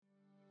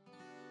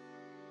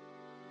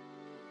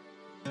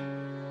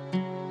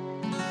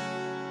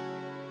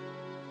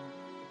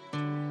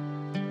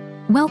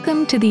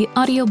Welcome to the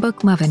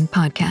Audiobook Lovin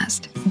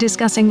podcast,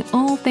 discussing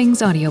all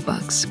things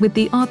audiobooks with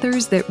the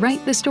authors that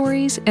write the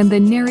stories and the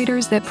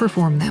narrators that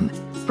perform them.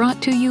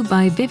 Brought to you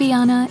by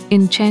Viviana,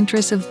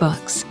 Enchantress of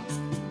Books.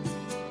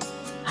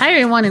 Hi,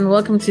 everyone, and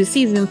welcome to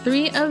Season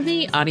 3 of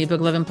the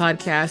Audiobook Lovin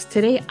podcast.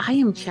 Today, I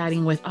am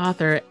chatting with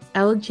author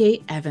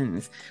L.J.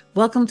 Evans.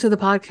 Welcome to the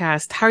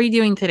podcast. How are you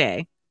doing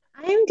today?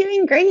 I'm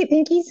doing great.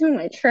 Thank you so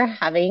much for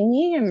having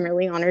me. I'm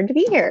really honored to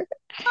be here.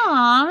 Oh,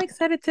 I'm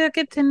excited to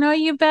get to know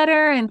you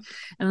better and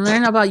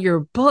learn about your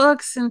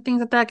books and things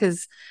like that.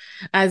 Because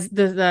as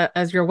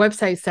as your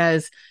website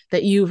says,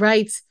 that you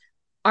write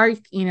art,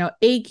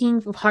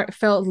 aching,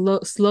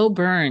 heartfelt, slow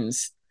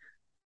burns.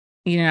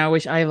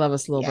 Which I love a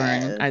slow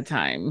burn at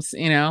times.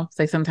 It's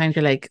like sometimes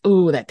you're like,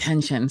 ooh, that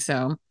tension.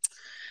 So,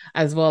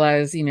 as well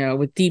as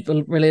with deep,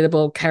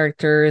 relatable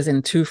characters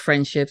and true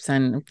friendships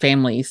and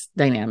families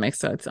dynamics.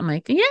 So I'm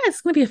like, yeah,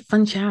 it's gonna be a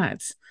fun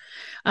chat.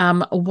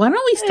 Why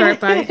don't we start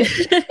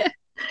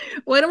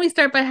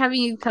by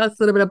having you tell us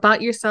a little bit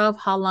about yourself,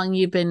 how long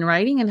you've been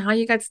writing, and how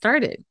you got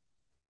started?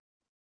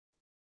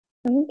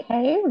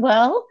 Okay,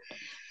 well,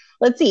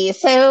 let's see.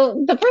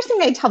 So the first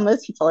thing I tell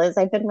most people is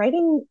I've been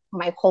writing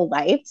my whole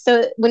life.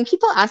 So when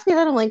people ask me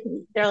that,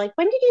 they're like,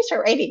 when did you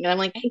start writing? And I'm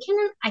like, I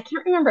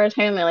can't remember a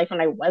time in my life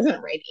when I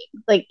wasn't writing.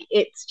 Like,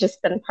 it's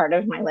just been part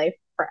of my life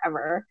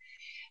forever.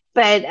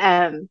 But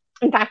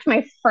in fact,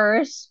 my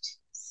first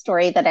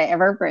story that I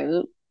ever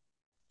wrote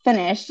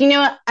finished.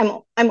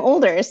 I'm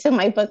older, so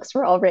my books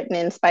were all written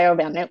in spiral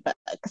bound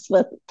notebooks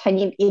with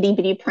tiny itty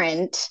bitty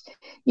print,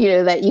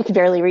 that you could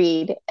barely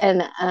read.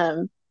 And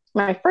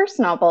my first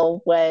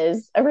novel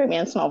was a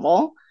romance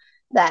novel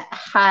that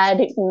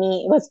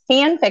was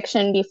fan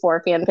fiction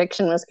before fan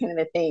fiction was kind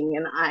of a thing.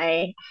 And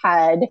I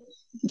had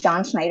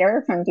John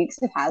Schneider from Dukes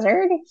of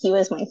Hazzard. He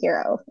was my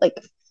hero.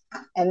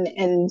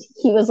 And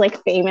he was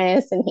like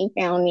famous and he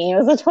found me. It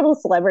was a total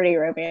celebrity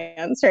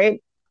romance,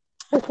 right?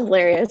 It's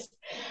hilarious.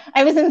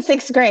 I was in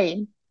sixth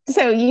grade,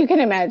 so you can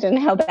imagine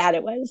how bad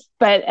it was.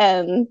 But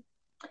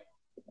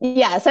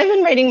yeah, so I've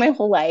been writing my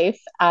whole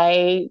life.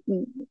 I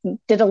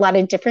did a lot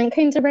of different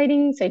kinds of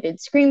writing. So I did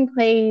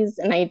screenplays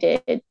and I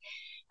did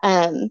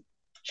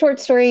short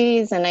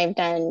stories and I've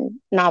done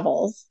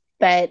novels,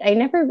 but I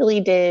never really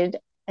did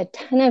a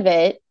ton of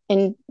it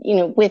and,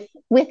 with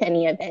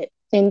any of it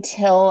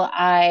until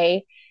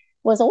I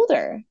was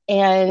older.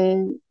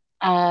 And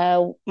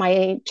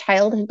my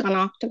child had gone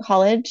off to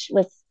college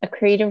with a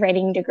creative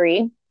writing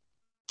degree.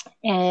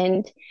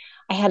 And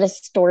I had a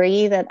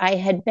story that I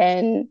had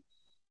been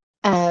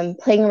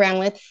playing around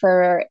with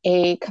for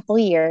a couple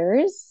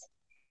years.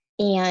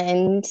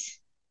 And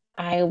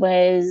I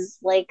was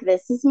like,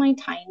 this is my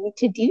time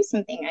to do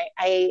something.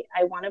 I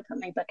want to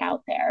put my book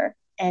out there.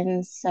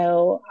 And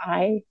so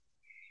I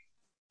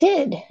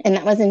did. And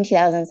that was in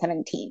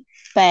 2017.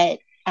 But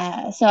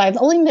so I've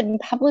only been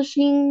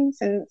publishing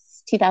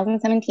since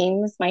 2017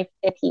 was my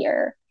 5th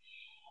year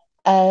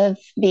of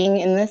being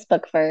in this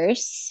book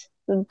verse.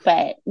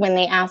 But when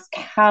they ask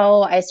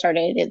how I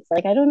started, it's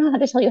like, I don't know how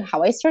to tell you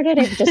how I started.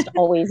 I've just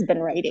always been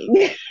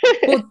writing.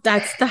 Well,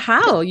 that's the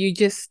how. You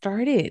just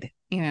started,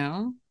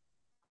 Yeah,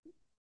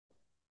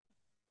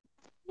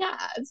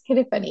 it's kind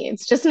of funny.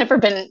 It's just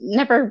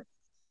never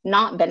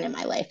not been in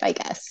my life, I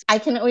guess. I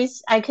could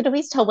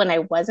always tell when I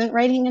wasn't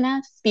writing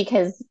enough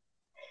because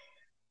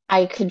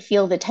I could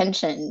feel the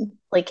tension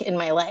like in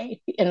my life,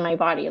 in my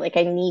body. Like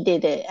I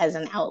needed it as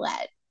an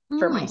outlet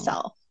for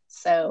myself.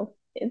 So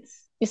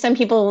some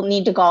people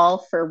need to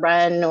golf or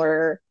run,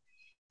 or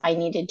I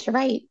needed to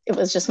write. It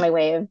was just my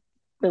way of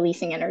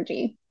releasing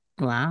energy.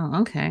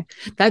 Wow. Okay.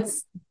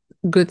 That's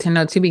good to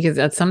know too, because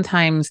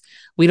sometimes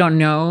we don't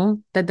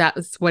know that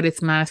that's what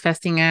it's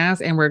manifesting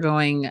as. And we're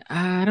going,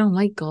 I don't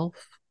like golf,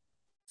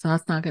 so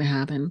that's not going to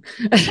happen.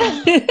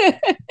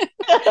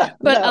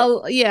 But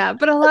no.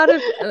 But a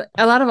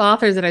lot of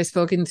authors that I've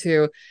spoken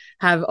to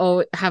have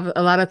a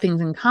lot of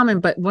things in common.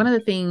 But one of the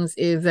things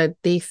is that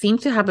they seem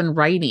to have been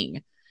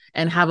writing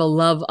and have a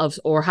love of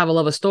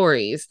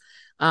stories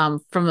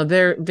from a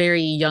very,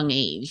 very young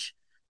age,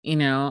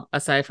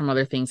 aside from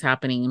other things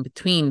happening in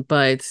between.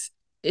 But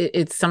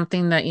it's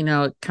something that,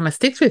 kind of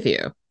sticks with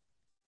you.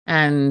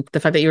 And the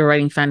fact that you were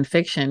writing fan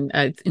fiction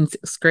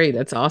it's great.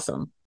 That's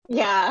awesome.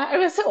 Yeah, I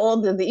was so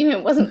old that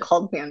it wasn't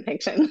called fan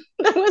fiction.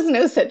 There was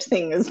no such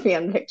thing as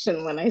fan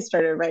fiction when I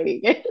started writing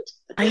it.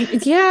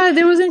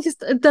 There wasn't, just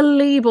the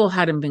label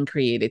hadn't been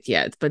created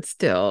yet, but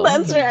still.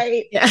 That's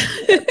right. Yeah.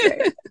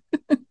 That's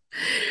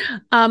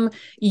right.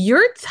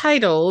 Your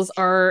titles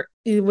are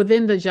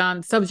within the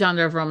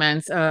subgenre of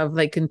romance of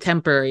like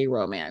contemporary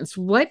romance.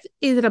 What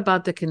is it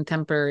about the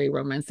contemporary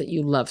romance that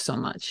you love so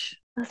much?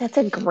 Oh, that's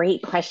a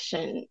great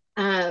question.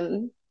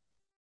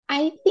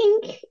 I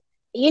think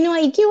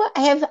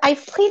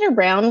I've played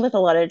around with a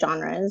lot of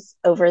genres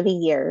over the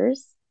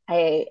years.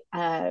 I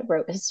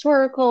wrote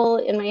historical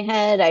in my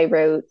head. I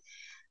wrote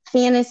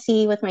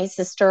fantasy with my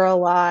sister a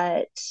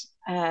lot.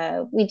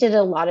 We did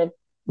a lot of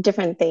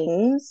different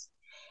things.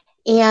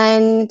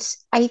 And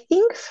I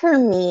think for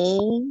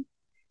me,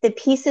 the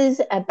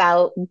pieces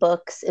about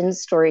books and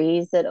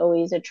stories that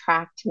always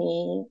attract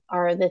me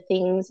are the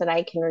things that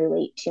I can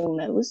relate to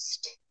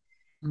most.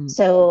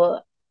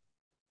 So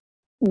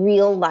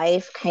real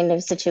life kind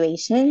of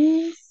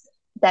situations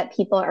that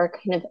people are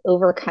kind of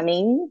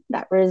overcoming,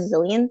 that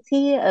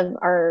resiliency of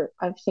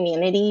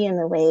humanity, and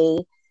the way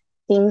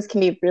things can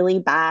be really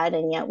bad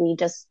and yet we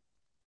just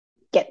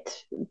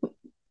get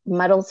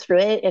muddle through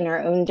it in our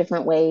own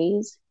different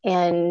ways.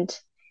 And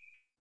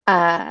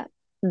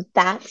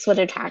that's what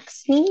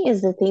attracts me,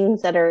 is the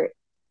things that are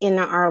in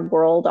our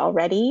world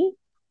already.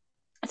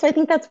 So I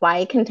think that's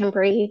why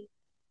contemporary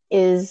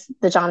is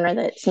the genre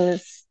that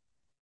seems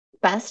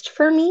best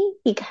for me,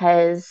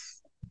 because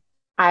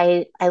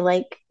I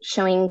like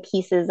showing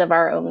pieces of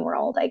our own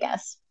world, I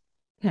guess.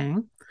 Okay.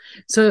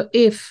 So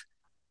if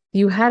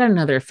you had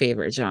another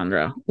favorite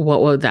genre,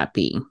 what would that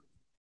be?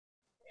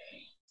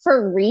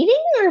 For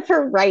reading or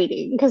for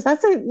writing? Because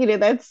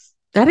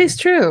that is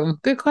true.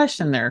 Good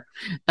question there,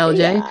 LJ.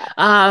 Yeah.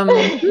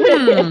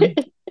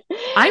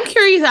 I'm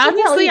curious.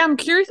 Honestly, I'm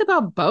curious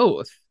about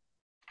both.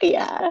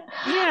 Yeah.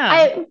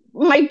 Yeah.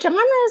 My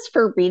genres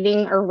for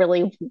reading are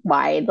really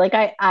wide. Like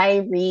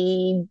I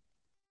read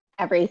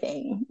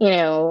everything.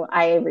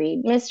 I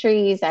read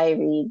mysteries, I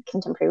read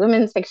contemporary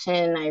women's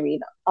fiction, I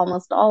read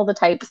almost all the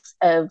types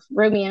of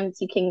romance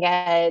you can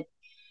get.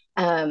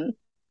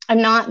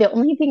 The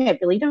only thing I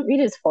really don't read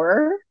is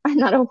horror. I'm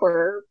not a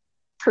horror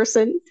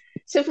person.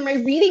 So from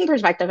a reading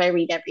perspective, I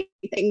read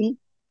everything.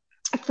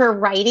 For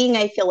writing,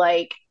 I feel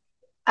like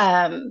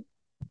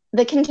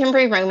the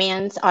contemporary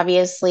romance,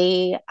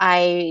 obviously,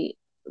 the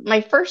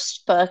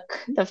first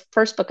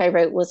book I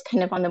wrote was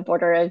kind of on the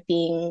border of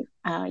being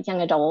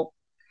young adult.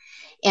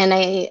 And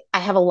I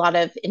have a lot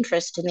of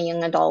interest in the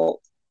young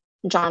adult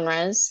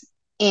genres.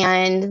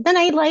 And then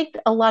I liked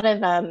a lot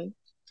of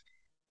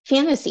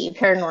fantasy,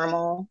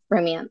 paranormal,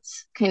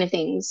 romance kind of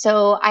things.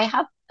 So I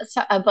have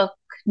a book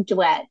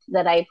duet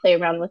that I play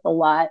around with a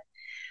lot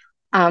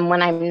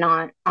when I'm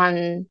not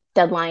on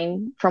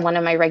deadline for one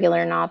of my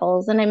regular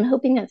novels. And I'm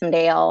hoping that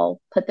someday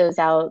I'll put those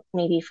out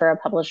maybe for a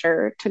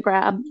publisher to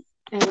grab.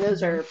 And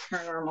those are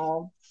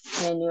paranormal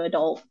and new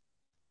adult.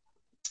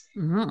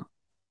 Mm-hmm.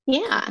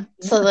 Yeah.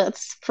 So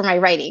that's for my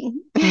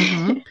writing.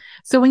 Mm-hmm.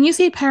 So when you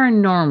say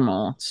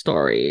paranormal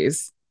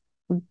stories,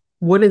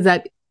 what does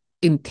that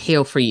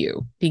entail for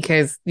you?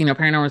 Because,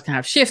 paranormals can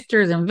have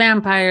shifters and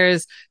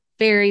vampires,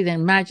 fairies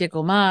and magic,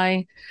 oh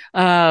my.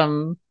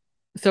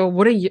 So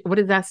what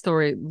does that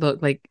story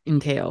look like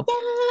entail? Yeah,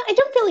 I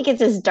don't feel like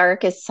it's as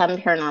dark as some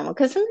paranormal,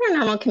 because some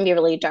paranormal can be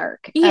really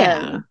dark.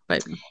 Yeah,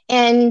 but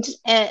and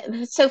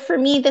so for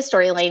me, the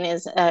storyline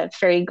is a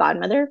fairy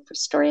godmother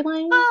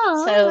storyline.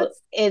 So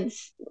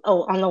it's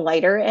on the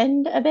lighter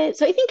end of it.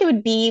 So I think it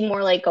would be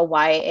more like a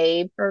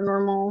YA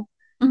paranormal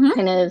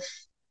kind of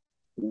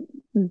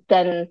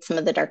than some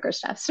of the darker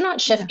stuff. So not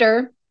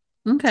shifter,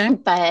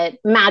 but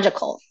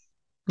magical.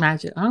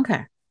 Magic.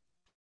 Okay.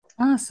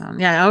 Awesome.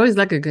 Yeah, I always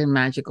like a good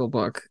magical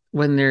book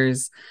when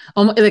there's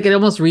it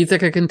almost reads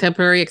like a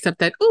contemporary, except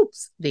that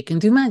oops, they can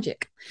do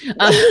magic.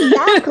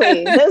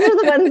 Exactly. Those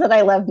are the ones that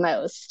I love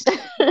most.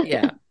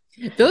 Yeah.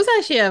 Those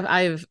actually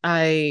I've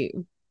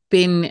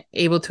been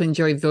able to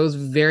enjoy those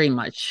very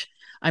much.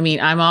 I mean,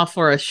 I'm all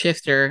for a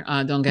shifter,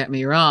 don't get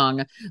me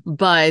wrong,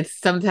 but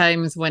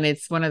sometimes when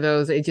it's one of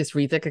those, it just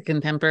reads like a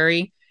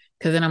contemporary,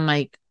 because then I'm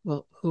like,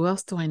 well, who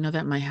else do I know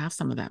that might have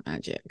some of that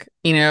magic?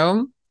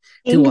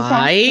 Do Exactly.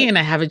 I? And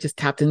I haven't just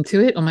tapped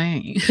into it. Oh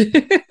my.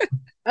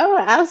 Oh,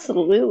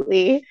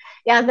 absolutely.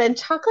 Yeah, I think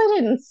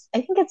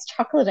it's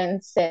Chocolate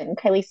and Sin.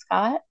 Kylie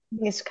Scott. I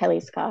think it's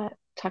Kylie Scott.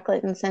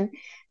 Chocolate and Sin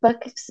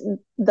books.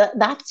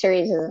 That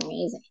series is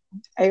amazing.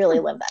 I really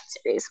love that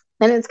series.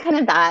 And it's kind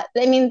of that.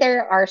 I mean,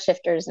 there are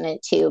shifters in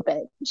it too,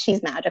 but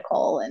she's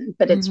magical,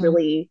 but it's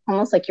really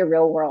almost like your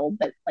real world,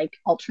 but like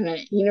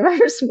alternate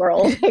universe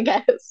world, I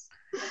guess.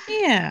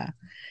 Yeah.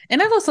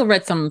 And I've also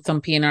read some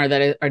PNR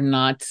that are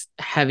not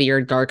heavy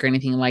or dark or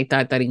anything like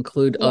that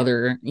include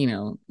other,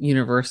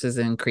 universes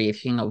and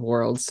creation of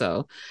worlds.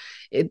 So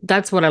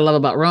that's what I love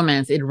about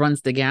romance. It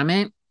runs the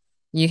gamut.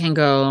 You can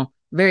go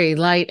very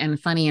light and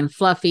funny and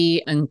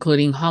fluffy,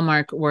 including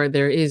Hallmark, where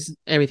there is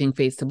everything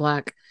fades to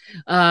black,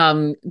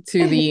 to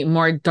the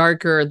more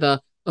darker,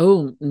 the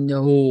oh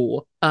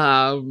no,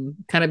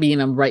 kind of be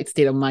in a right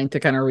state of mind to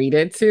kind of read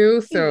it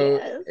too. So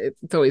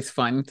it's always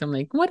fun. So I'm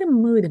like, what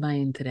mood am I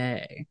in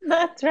today?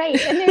 That's right.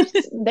 And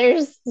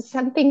there's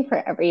something for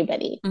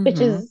everybody, which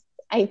is,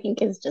 I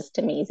think, is just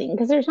amazing,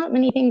 because there's not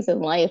many things in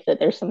life that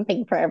there's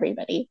something for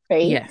everybody,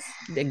 right? Yes,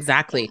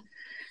 exactly. Yeah.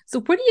 So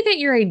where do you get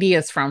your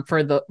ideas from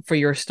for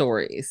your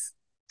stories?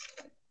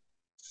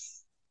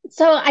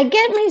 So I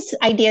get my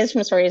ideas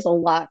from stories a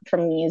lot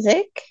from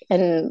music.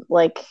 And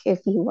like, if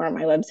you were on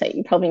my website,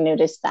 you probably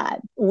noticed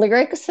that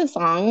lyrics of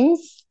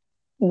songs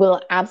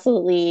will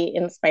absolutely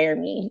inspire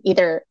me.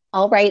 Either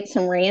I'll write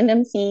some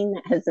random scene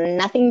that has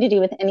nothing to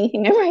do with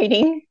anything I'm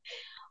writing,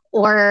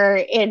 or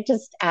it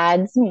just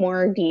adds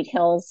more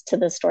details to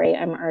the story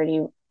I'm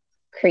already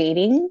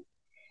creating.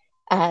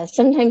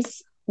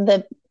 Sometimes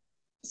the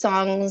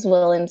songs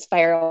will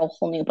inspire a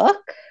whole new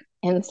book.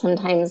 And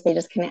sometimes they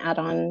just kind of add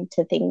on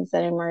to things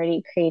that I'm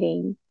already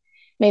creating.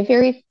 My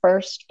very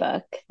first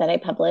book that I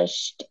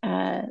published,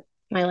 My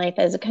Life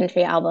as a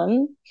Country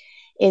Album,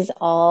 is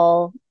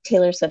all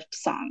Taylor Swift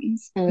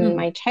songs. And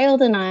my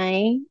child and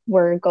I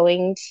were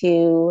going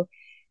to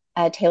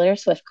a Taylor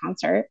Swift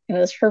concert. It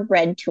was her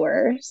Red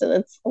tour. So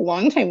that's a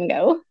long time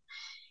ago.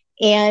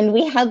 And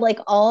we had like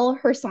all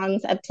her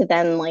songs up to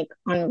then, like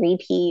on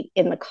repeat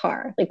in the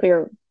car. Like we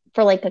were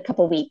for like a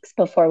couple weeks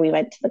before we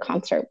went to the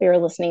concert. We were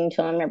listening to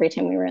them every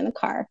time we were in the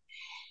car.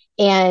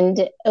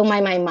 And Oh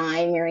My,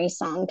 Mary's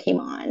song came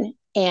on.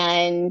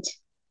 And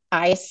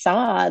I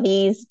saw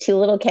these two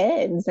little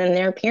kids and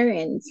their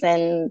parents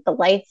and the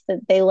life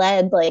that they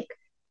led, like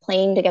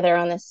playing together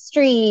on the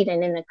street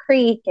and in the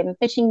creek and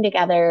fishing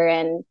together.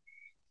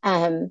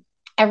 And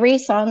every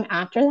song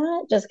after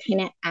that just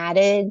kind of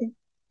added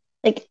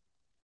like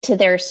to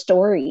their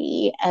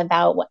story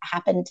about what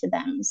happened to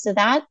them. So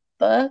that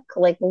book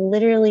like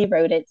literally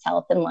wrote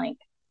itself in like,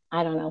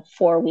 I don't know,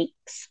 4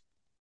 weeks,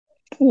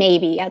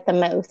 maybe at the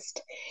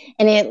most.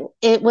 And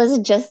it was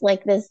just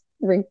like this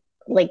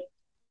like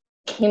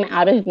came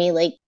out of me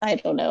like, I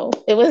don't know.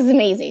 It was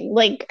amazing.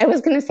 Like I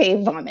was gonna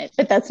say vomit,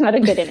 but that's not a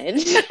good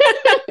image.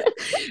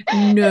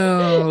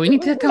 No, we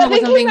need to come up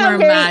with something more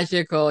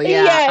magical.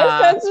 Yeah.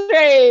 Yes, that's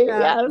right.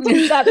 Yeah, it's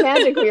like that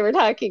magic we were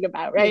talking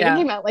about, right? Yeah. It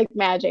came out like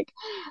magic.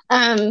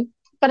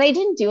 But I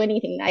didn't do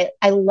anything.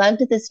 I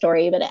loved the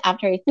story, but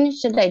after I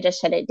finished it, I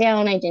just shut it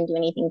down. I didn't do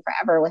anything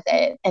forever with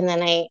it. And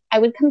then I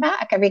would come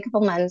back every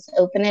couple months,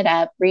 open it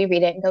up,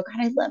 reread it, and go,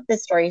 God, I love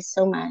this story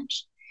so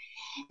much.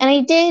 And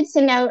I did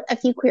send out a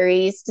few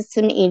queries to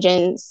some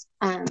agents.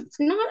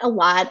 Not a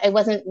lot. I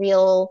wasn't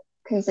real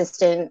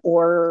consistent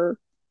or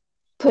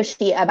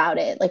pushy about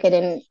it. Like I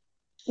didn't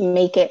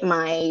make it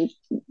my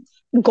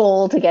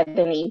goal to get an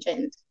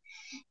agent.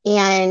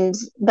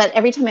 But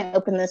every time I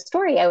opened the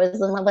story, I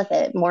was in love with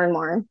it more and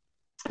more.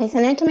 I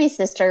sent it to my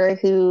sister,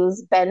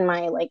 who's been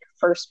my like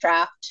first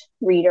draft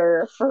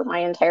reader for my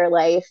entire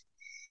life.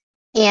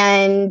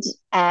 And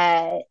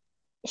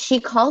she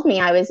called me.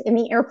 I was in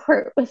the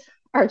airport with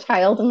our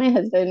child and my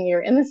husband. We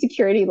were in the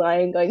security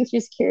line going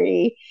through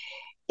security.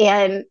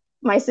 And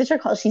my sister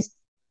called, she's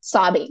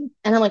sobbing.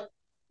 And I'm like,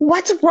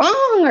 what's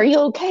wrong? Are you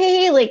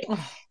okay? Like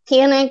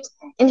panicked.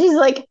 And she's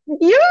like,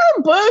 your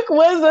book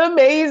was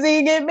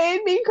amazing. It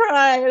made me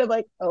cry. And I'm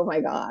like, oh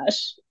my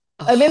gosh.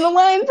 I'm in the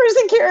line for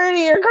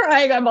security. You're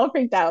crying. I'm all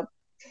freaked out.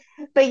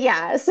 But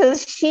yeah, so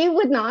she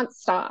would not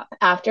stop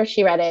after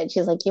she read it.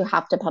 She's like, you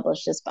have to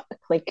publish this book.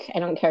 Like, I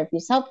don't care if you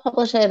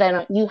self-publish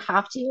it. You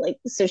have to. Like,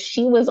 so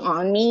she was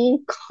on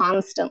me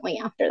constantly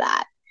after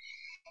that.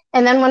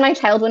 And then when my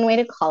child went away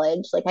to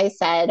college, like I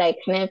said, I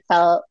kind of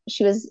felt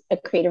she was a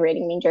creative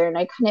writing major, and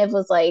I kind of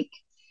was like,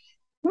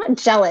 not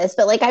jealous,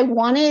 but like I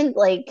wanted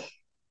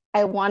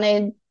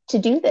to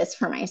do this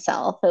for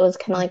myself. It was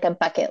kind of like a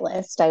bucket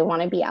list. I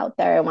want to be out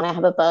there. I want to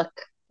have a book.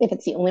 If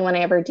it's the only one I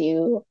ever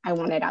do, I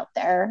want it out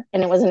there.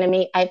 And it wasn't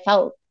me. I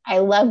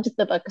loved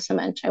the book so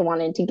much. I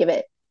wanted to give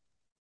it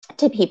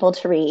to people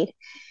to read.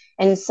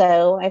 And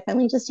so I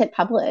finally just hit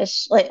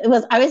publish.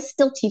 I was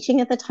still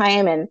teaching at the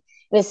time, and it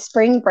was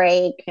spring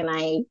break, and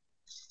I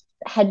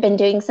had been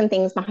doing some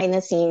things behind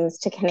the scenes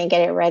to kind of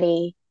get it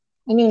ready.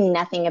 I knew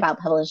nothing about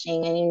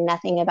publishing. I knew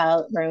nothing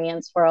about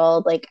romance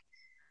world. Like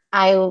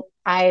I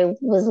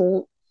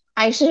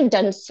should have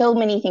done so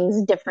many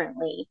things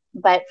differently.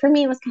 But for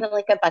me, it was kind of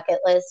like a bucket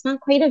list, not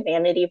quite a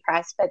vanity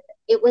press, but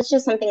it was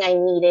just something I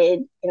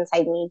needed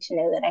inside me to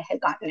know that I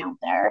had gotten out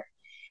there.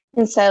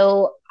 And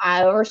so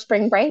over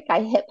spring break,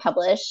 I hit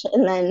publish,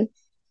 and then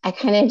I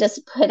kind of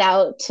just put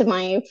out to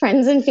my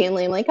friends and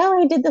family, I'm like,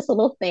 oh, I did this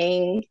little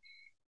thing.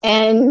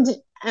 And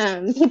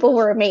people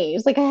were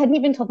amazed. Like I hadn't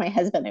even told my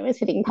husband I was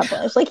hitting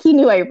publish. Like he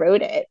knew I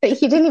wrote it, but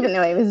he didn't even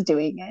know I was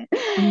doing it.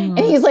 And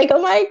he's like,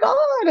 oh my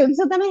God. And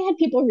so then I had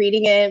people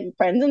reading it,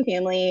 friends and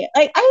family.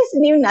 Like I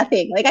just knew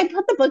nothing. Like I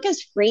put the book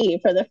as free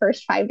for the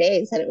first 5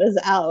 days that it was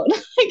out. Like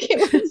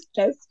it was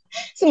just,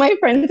 so my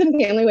friends and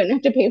family wouldn't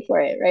have to pay for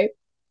it, right?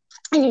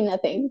 I knew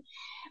nothing.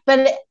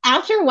 But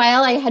after a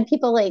while, I had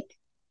people like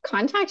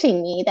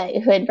contacting me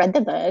who had read the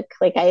book.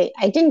 Like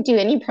I didn't do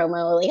any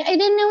promo. Like I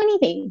didn't know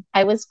anything.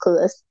 I was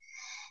clueless.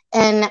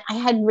 And I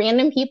had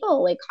random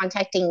people like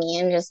contacting me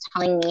and just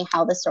telling me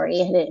how the story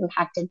had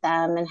impacted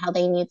them and how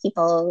they knew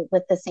people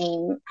with the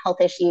same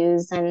health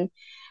issues and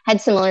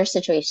had similar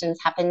situations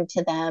happen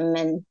to them,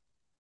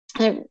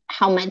 and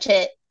how much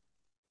it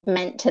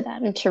meant to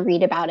them to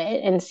read about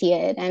it and see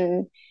it.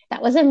 And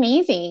that was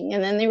amazing.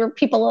 And then there were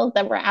people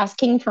that were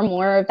asking for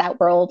more of that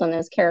world and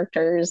those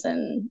characters.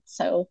 And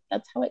so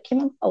that's how it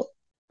came about.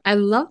 I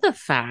love the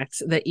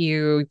fact that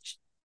you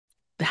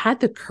had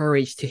the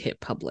courage to hit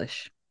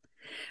publish,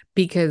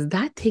 because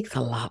that takes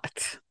a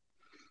lot,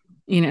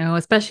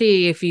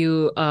 especially if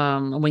you,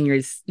 when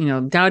you're,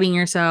 doubting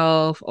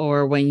yourself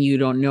or when you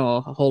don't know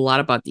a whole lot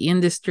about the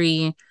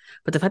industry.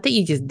 But the fact that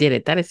you just did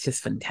it, that is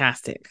just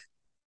fantastic.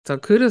 So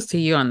kudos to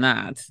you on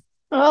that.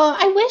 Oh,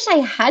 I wish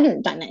I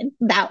hadn't done it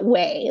that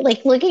way.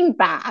 Like looking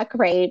back,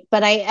 right?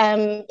 But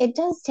it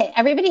does take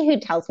everybody who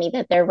tells me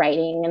that they're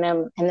writing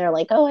and they're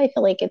like, oh, I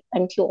feel like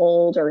I'm too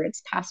old or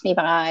it's passed me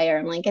by, or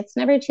I'm like, it's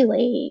never too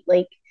late.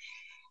 Like,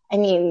 I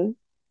mean,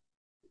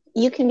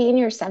 you can be in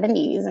your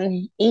 70s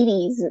and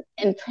 80s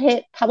and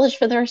hit publish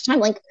for the first time.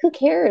 Like, who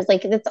cares?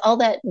 Like, it's all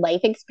that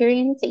life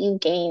experience that you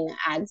gain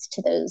adds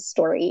to those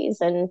stories.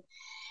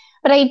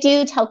 But I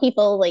do tell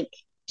people, like,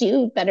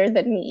 do better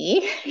than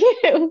me.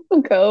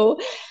 Go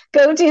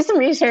do some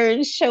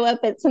research, show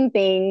up at some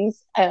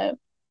things.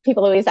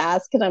 People always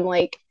ask, and I'm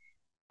like,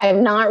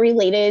 I'm not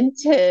related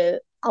to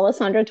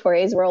Alessandra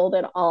Torre's world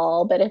at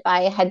all, but if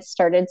I had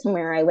started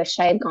somewhere, I wish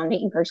I had gone to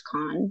Inkers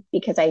Con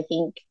because I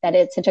think that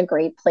it's such a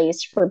great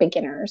place for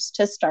beginners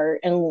to start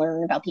and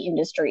learn about the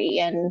industry.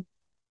 And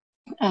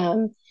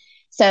um,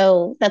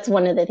 so that's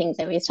one of the things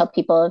I always tell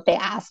people if they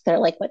ask, they're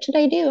like, what should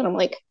I do? And I'm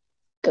like,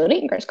 go to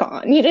Inkers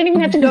Con. You don't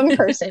even have to go in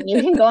person.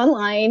 You can go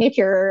online if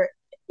you're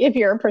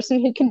a person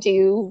who can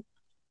do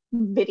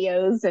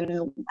videos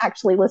and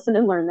actually listen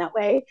and learn that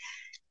way.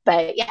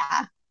 But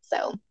yeah,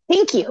 so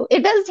thank you.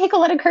 It does take a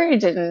lot of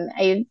courage, and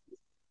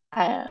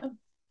uh,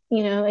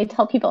 I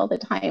tell people all the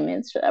time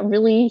it's a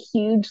really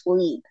huge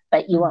leap,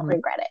 but you won't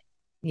regret it.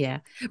 Yeah.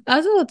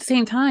 Also, at the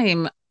same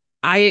time,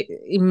 I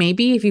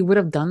maybe if you would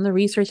have done the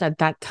research at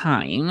that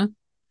time,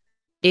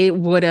 it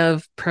would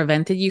have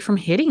prevented you from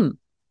hitting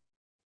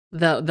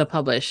the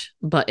publish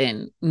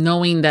button,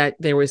 knowing that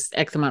there was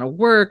X amount of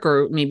work,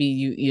 or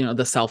maybe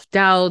the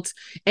self-doubt,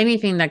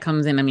 anything that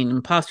comes in. I mean,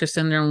 imposter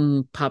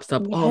syndrome pops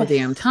up all the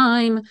damn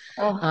time.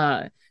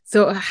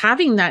 So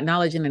having that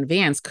knowledge in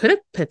advance could have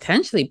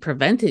potentially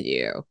prevented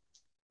you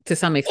to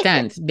some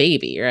extent,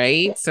 maybe,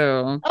 right?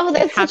 So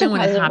that's such a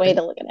positive way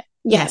to look at it.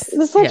 Yes,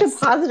 it's such a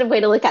positive way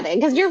to look at it,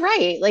 because you're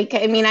right. Like,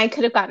 I mean, I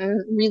could have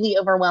gotten really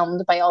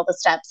overwhelmed by all the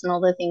steps and all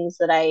the things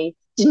that I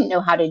didn't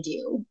know how to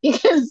do,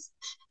 because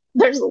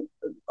there's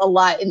a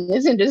lot in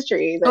this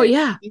industry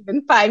that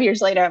even 5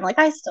 years later, I'm like,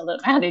 I still don't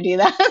know how to do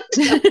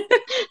that.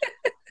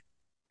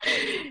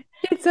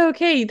 It's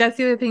okay. That's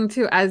the other thing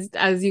too. As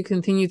you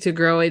continue to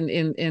grow in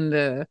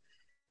the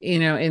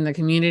in the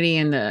community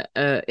and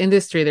the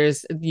industry,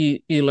 there's you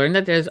learn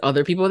that there's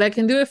other people that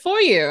can do it for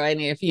you, and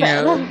if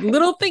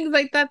little things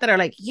like that are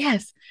like,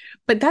 yes.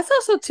 But that's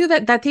also too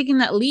that taking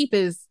that leap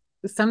is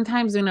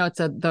sometimes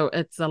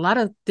it's a lot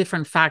of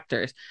different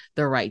factors: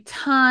 the right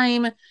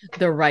time,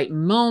 the right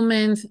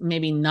moment,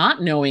 maybe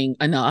not knowing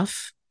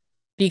enough,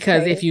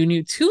 because if you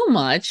knew too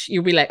much,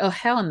 you'd be like, oh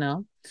hell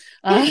no.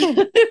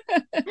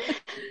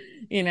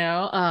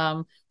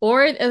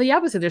 Or the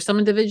opposite. There's some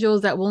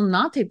individuals that will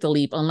not take the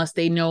leap unless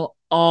they know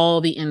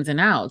all the ins and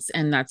outs,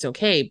 and that's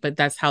okay, but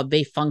that's how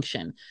they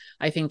function.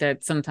 I think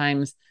that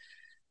sometimes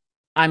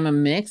I'm a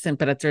mix,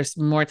 but there's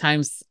more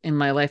times in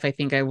my life I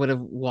think I would have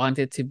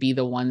wanted to be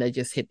the one that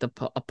just hit the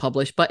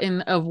publish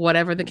button of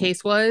whatever the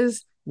case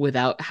was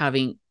without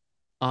having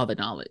all the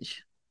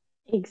knowledge.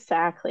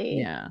 Exactly.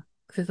 Yeah,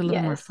 because it's a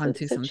little more fun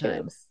too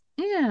sometimes.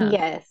 True. Yeah.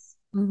 Yes.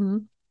 Mm-hmm.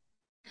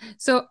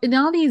 So in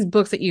all these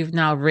books that you've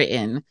now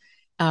written,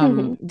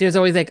 there's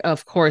always, like,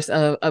 of course,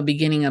 a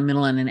beginning, a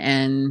middle, and an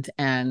end,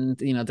 and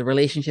the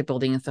relationship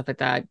building and stuff like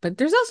that. But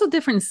there's also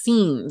different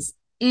scenes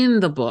in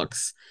the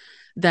books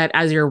that,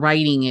 as you're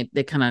writing it,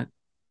 they kind of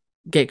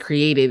get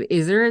created.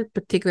 Is there a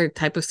particular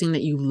type of scene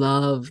that you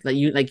love, that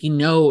you like?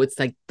 It's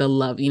like the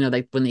love,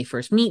 like when they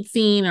first meet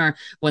scene, or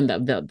when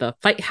the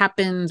fight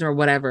happens, or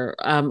whatever.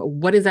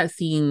 What is that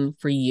scene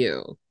for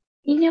you?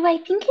 I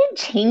think it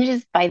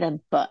changes by the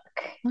book.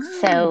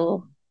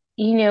 So,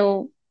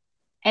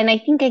 and I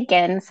think,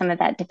 again, some of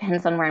that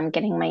depends on where I'm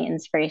getting my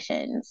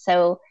inspiration.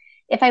 So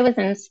if I was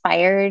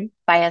inspired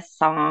by a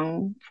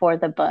song for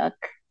the book,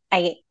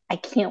 I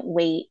can't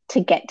wait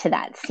to get to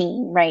that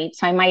scene, right?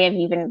 So I might have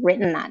even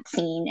written that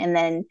scene, and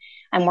then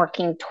I'm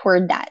working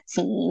toward that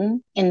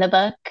scene in the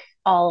book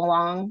all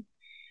along.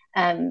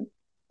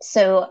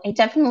 So I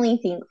definitely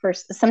think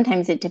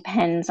sometimes it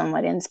depends on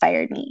what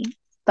inspired me.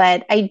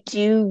 But I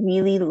do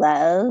really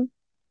love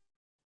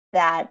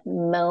that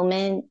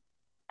moment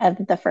of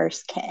the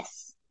first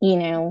kiss,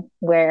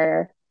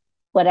 where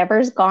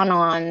whatever's gone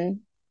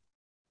on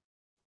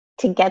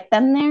to get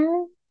them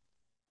there,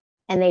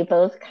 and they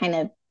both kind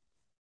of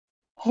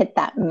hit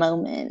that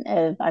moment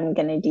of, I'm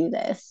going to do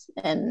this.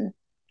 And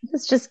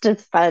it's just a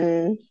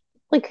fun,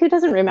 like, who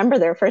doesn't remember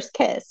their first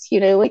kiss?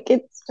 Like,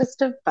 it's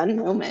just a fun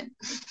moment.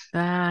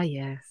 Ah,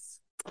 yes.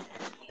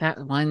 That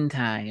one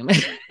time. Well,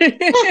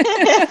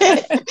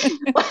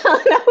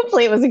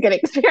 hopefully it was a good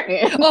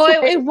experience.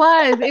 Oh, it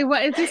was.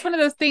 It's just one of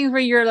those things where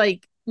you're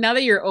like, now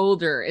that you're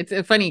older, it's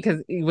funny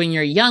because when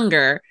you're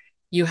younger,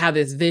 you have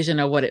this vision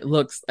of what it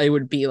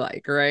would be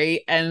like,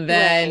 right? And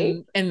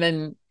then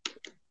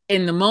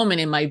in the moment,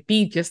 it might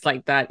be just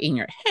like that in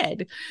your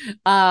head.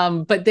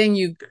 But then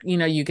you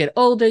get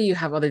older, you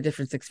have other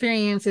different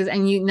experiences,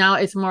 and now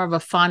it's more of a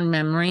fond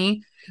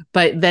memory.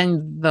 But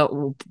then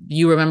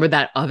you remember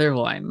that other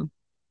one.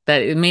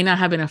 that it may not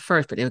have been a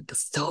first, but it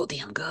was so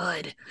damn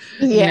good.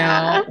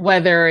 Yeah.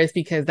 Whether it's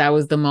because that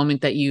was the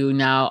moment that you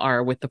now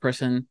are with the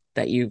person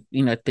that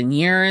it's been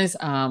years,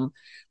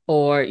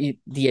 or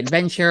the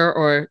adventure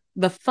or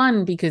the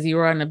fun because you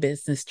were on a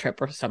business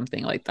trip or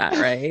something like that,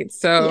 right?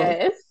 So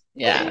Yes.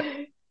 yeah,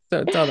 so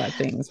it's all that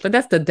things. But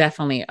that's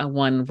definitely a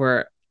one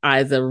where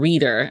as a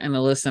reader and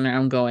a listener,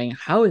 I'm going,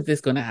 how is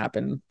this going to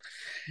happen?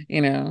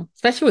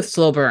 Especially with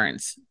slow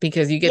burns,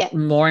 because you get Yes.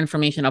 more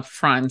information up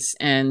front.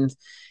 And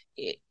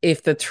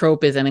if the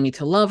trope is enemy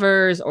to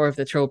lovers, or if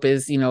the trope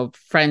is,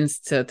 friends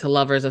to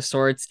lovers of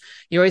sorts,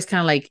 you're always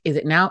kind of like, is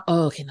it now?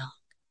 Oh, okay, no.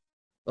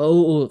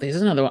 Oh,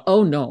 there's another one.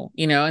 Oh, no.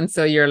 And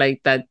so you're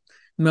like that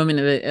moment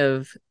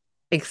of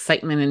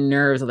excitement and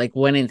nerves of like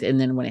and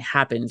then when it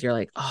happens, you're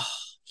like, oh,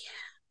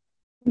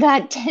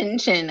 That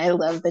tension. I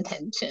love the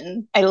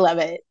tension. I love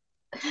it.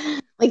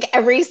 Like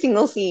every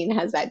single scene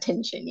has that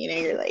tension.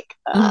 You're like,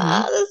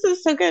 this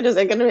is so good. Is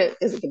it gonna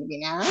be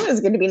now? Is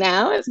it gonna be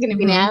now? Is it gonna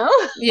be now?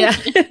 Yeah,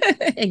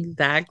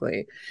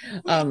 exactly.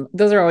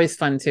 Those are always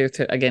fun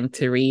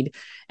to read,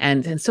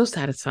 and so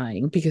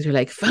satisfying because you're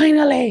like,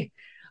 finally.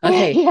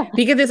 Okay, Yeah.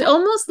 because it's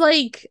almost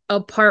like a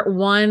part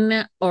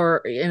one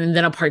and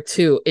then a part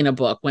two in a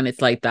book when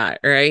it's like that,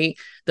 right?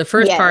 The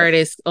first part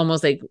is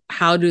almost like,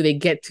 how do they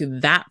get to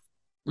that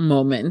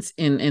moment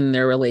in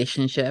their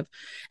relationship?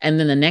 And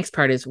then the next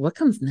part is, what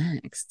comes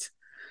next?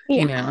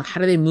 How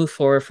do they move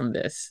forward from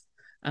this?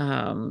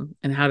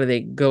 And how do they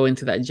go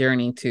into that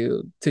journey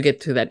to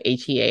get to that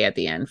HEA at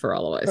the end for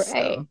all of us?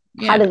 Right.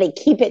 So, How do they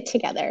keep it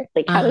together?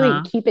 Like, how do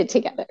they keep it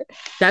together?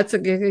 That's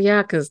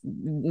because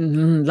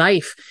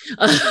life.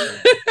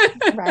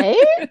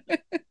 Right.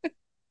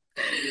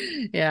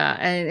 Yeah,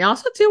 and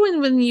also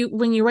too,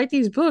 when you write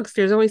these books,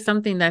 there's always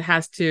something that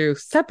has to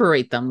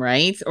separate them,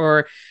 right?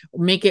 Or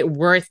make it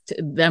worth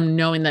them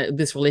knowing that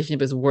this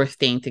relationship is worth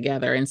staying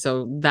together. And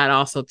so that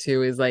also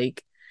too is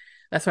like,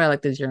 that's why I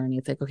like the journey.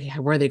 It's like, okay,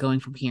 where are they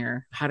going from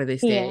here? How do they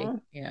stay?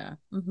 Yeah.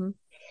 Mm-hmm.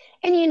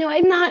 And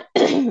I'm not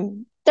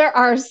there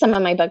are some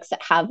of my books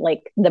that have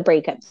like the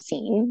breakup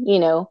scene,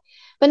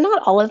 but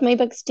not all of my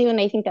books do. And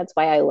I think that's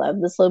why I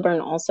love the slow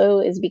burn also,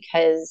 is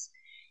because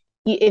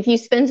if you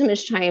spend so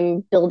much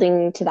time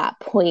building to that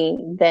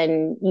point,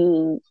 then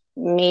you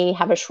may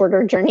have a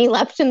shorter journey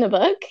left in the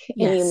book,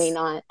 and you may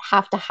not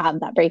have to have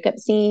that breakup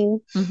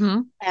scene. Mm-hmm.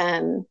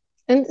 And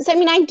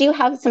so, I do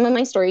have some of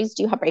my stories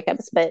do have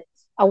breakups, but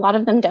a lot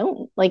of them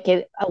don't. Like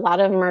a lot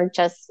of them are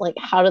just like,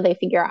 how do they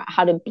figure out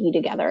how to be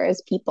together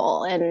as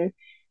people, and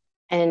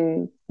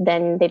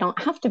then they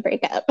don't have to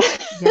break up.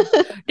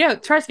 Yeah,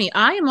 trust me,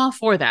 I am all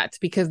for that,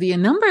 because the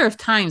number of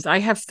times I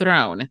have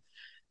thrown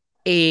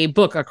a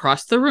book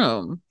across the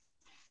room,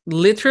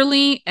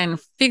 literally and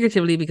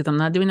figuratively, because I'm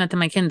not doing that to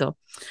my Kindle,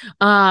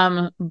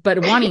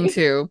 but wanting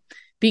to,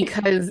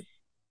 because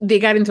they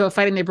got into a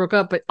fight and they broke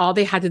up, but all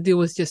they had to do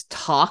was just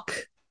talk.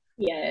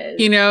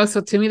 Yes.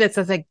 So to me, that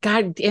says like,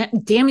 God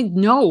damn it,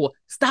 no,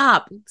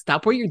 stop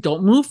where you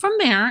don't move from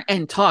there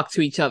and talk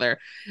to each other.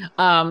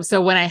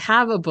 So when I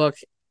have a book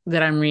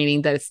that I'm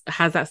reading that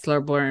has that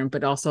slow burn,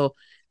 but also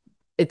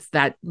it's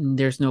that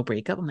there's no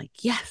breakup, I'm like,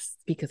 yes,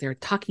 because they're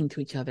talking to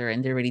each other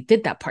and they already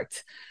did that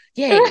part.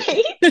 Yay.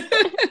 Right.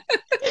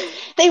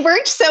 They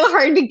worked so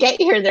hard to get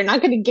here. They're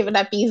not going to give it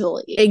up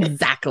easily.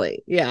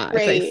 Exactly. Yeah.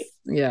 Right.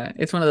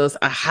 It's one of those,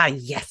 aha,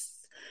 yes,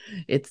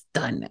 it's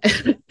done.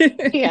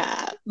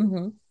 Yeah.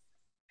 Mm-hmm.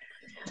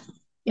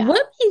 Yeah.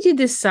 What made you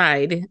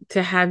decide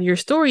to have your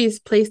stories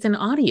placed in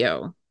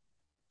audio?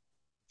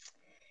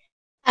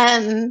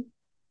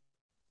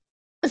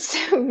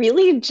 So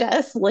really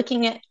just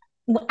looking at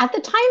the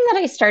time that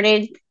I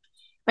started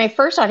my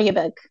first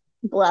audiobook,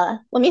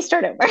 let me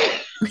start over.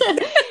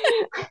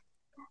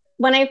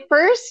 When my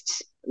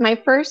first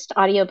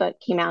audiobook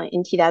came out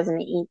in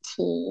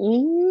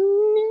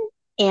 2018,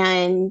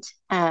 and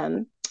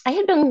I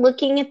had been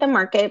looking at the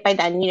market by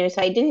then,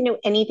 so I didn't know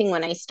anything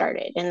when I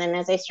started. And then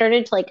as I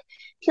started to like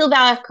peel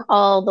back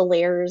all the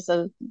layers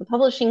of the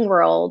publishing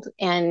world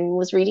and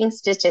was reading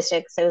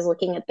statistics, I was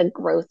looking at the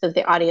growth of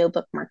the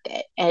audiobook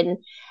market and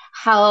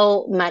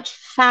how much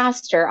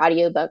faster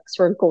audiobooks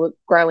were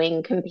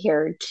growing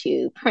compared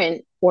to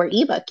print or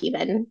ebook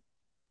even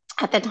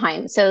at the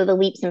time. So the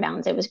leaps and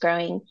bounds it was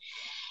growing.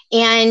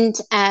 And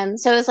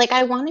so I was like,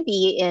 I want to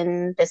be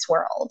in this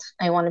world.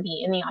 I want to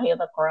be in the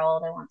audiobook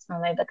world. I want some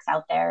of my books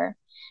out there.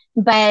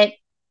 But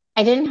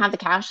I didn't have the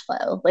cash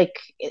flow. Like,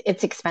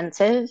 it's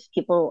expensive.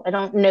 I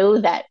don't know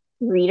that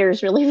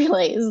readers really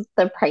realize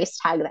the price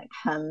tag that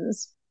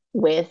comes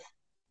with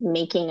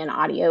making an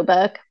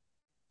audiobook,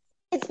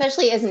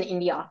 especially as an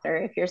indie author,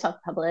 if you're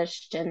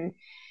self-published, and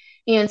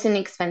it's an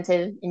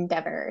expensive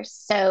endeavor.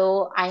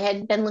 So I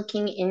had been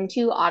looking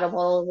into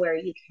Audible, where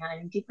you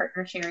can do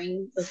partner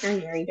sharing with your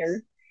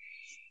narrator.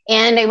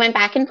 And I went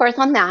back and forth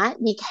on that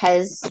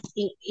because,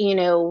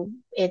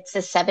 it's a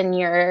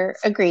 7-year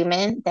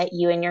agreement that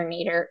you and your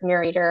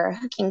narrator are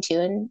hooking to,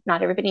 and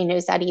not everybody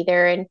knows that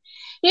either. And,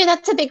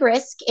 that's a big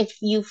risk if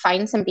you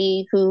find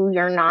somebody who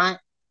you're not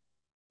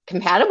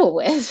compatible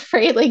with,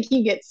 right? Like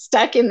you get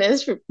stuck in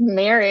this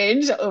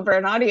marriage over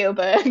an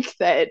audiobook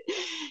that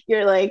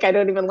you're like, I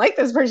don't even like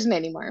this person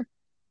anymore.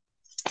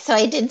 So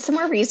I did some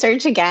more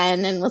research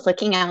again and was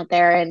looking out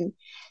there and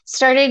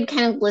started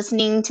kind of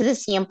listening to the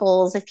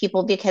samples of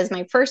people, because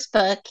my first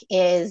book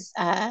is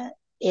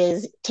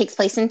takes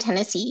place in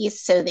Tennessee.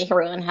 So the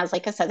heroine has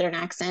like a Southern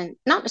accent,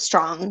 not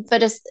strong,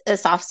 but a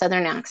soft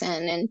Southern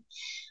accent. And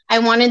I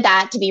wanted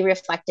that to be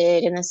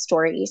reflected in the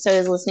story. So I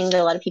was listening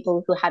to a lot of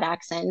people who had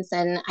accents,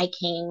 and I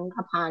came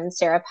upon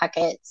Sarah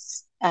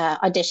Puckett's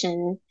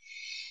audition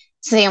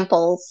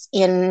samples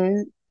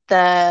in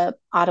the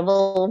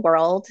Audible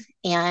world,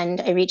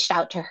 and I reached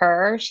out to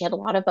her. She had a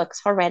lot of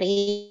books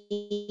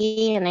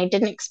already, and I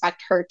didn't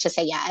expect her to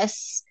say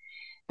yes.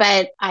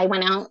 But I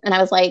went out and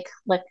I was like,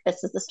 look,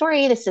 this is the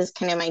story. This is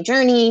kind of my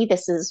journey.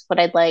 This is what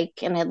I'd like.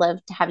 And I'd love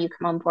to have you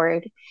come on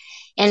board.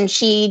 And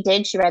she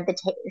did. She read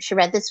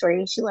the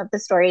story. She loved the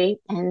story.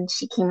 And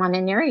she came on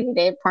and narrated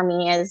it for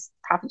me as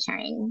profit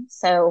sharing.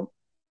 So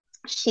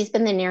she's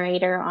been the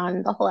narrator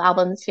on the whole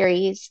album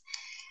series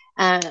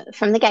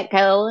from the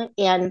get-go,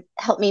 and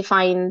helped me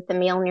find the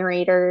male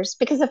narrators,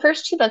 because the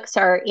first two books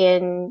are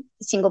in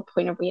single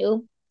point of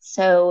view.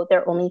 So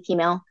they're only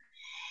female.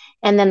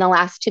 And then the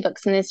last two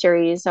books in the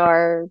series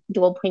are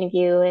dual point of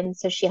view. And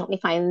so she helped me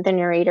find the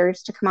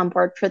narrators to come on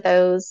board for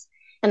those.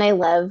 And I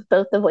love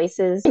both the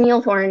voices.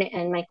 Neil Thorne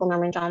and Michael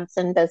Norman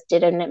Johnson both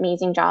did an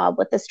amazing job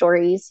with the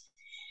stories.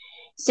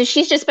 So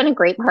she's just been a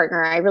great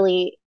partner.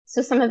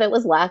 So some of it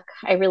was luck.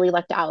 I really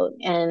lucked out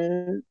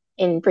in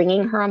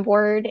bringing her on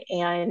board,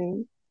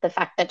 and the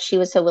fact that she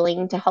was so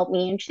willing to help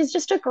me. And she's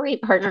just a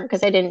great partner,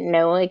 because I didn't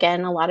know,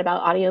 again, a lot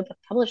about audiobook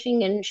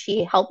publishing, and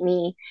she helped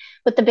me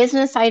with the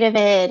business side of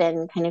it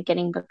and kind of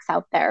getting books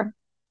out there.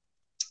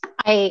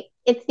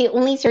 It's the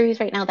only series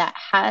right now that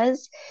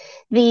has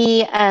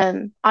the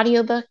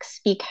audiobooks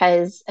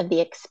because of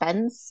the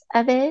expense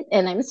of it.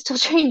 And I'm still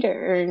trying to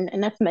earn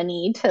enough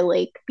money to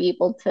like be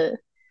able to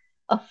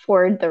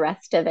afford the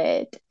rest of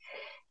it.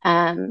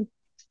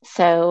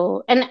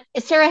 So, and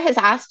Sarah has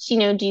asked, do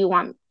you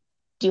want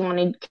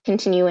to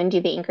continue and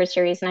do the Anchor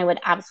series? And I would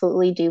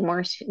absolutely do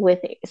more with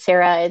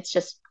Sarah. It's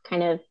just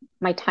kind of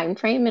my time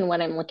frame and what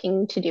I'm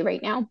looking to do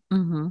right now.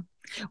 Mm-hmm.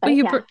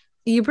 Well,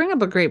 you bring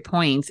up a great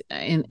point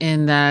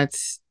in that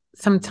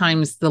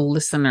sometimes the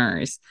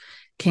listeners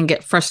can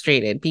get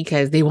frustrated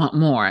because they want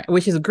more,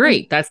 which is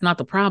great. That's not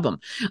the problem.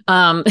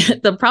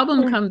 The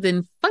problem comes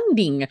in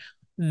funding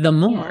the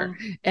more.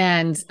 Yeah.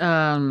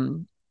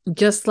 And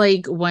just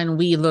like when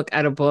we look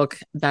at a book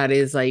that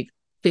is like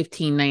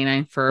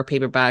 $15.99 for a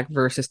paperback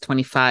versus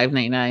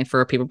 $25.99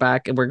 for a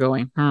paperback, and we're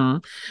going,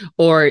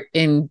 or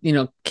in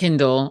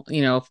Kindle,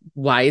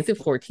 why is it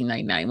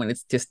 $14.99 when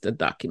it's just a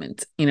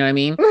document? You know what I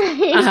mean?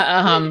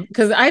 Right.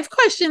 Because I've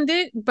questioned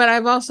it, but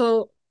I've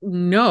also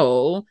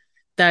know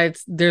that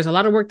there's a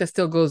lot of work that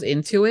still goes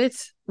into it,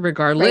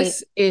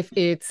 regardless if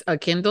it's a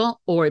Kindle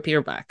or a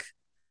paperback.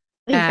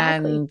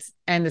 Exactly.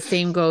 And the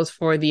same goes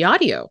for the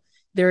audio.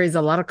 There is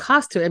a lot of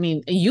cost to it. I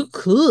mean, you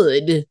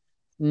could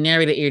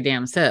narrate it your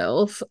damn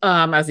self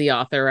as the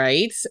author,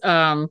 right?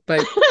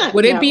 But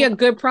would it be a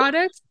good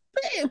product?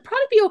 It'd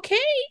probably be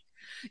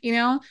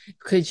okay.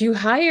 Could you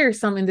hire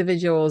some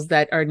individuals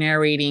that are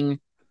narrating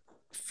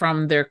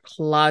from their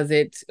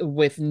closet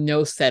with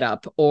no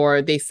setup,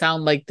 or they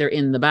sound like they're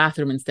in the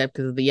bathroom instead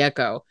because of the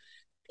echo?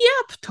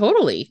 Yep,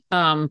 totally.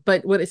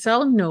 But would it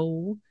sell?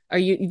 No.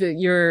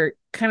 You're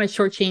kind of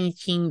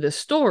shortchanging the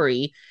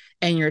story,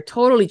 and you're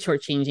totally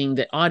shortchanging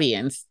the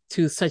audience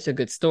to such a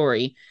good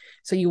story.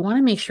 So you want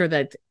to make sure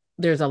that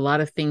there's a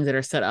lot of things that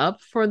are set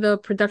up for the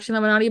production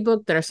of an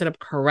audiobook that are set up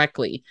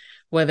correctly,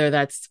 whether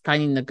that's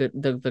finding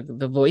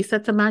the voice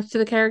that's a match to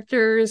the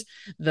characters,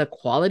 the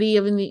quality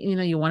of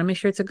you want to make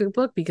sure it's a good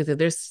book, because if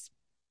there's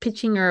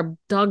pitching or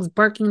dogs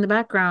barking in the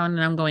background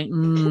and I'm going,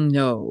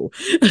 no.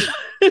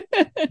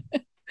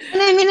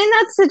 And I mean, and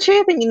that's the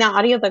truth. I mean, the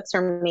audiobooks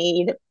are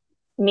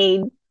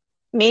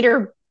made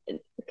or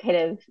kind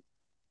of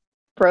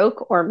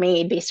broke or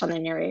made based on the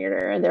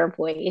narrator, their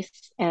voice.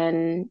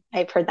 And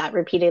I've heard that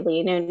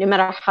repeatedly. No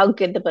matter how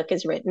good the book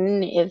is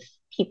written, if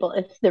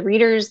the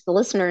readers, the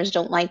listeners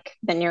don't like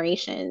the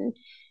narration,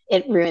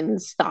 it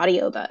ruins the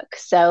audiobook.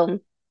 So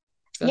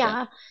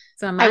yeah.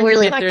 So imagine I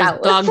really if there's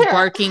dogs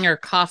barking or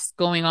coughs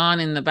going on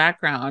in the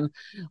background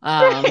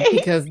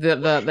because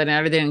the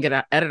narrator didn't get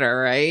an editor,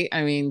 right?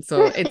 I mean,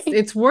 so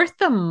it's worth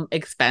the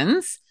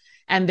expense.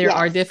 And there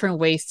are different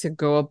ways to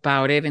go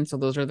about it. And so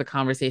those are the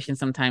conversations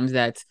sometimes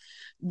that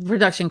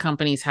production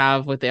companies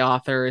have with the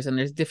authors, and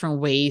there's different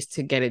ways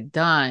to get it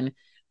done.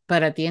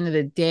 But at the end of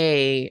the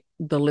day,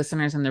 the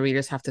listeners and the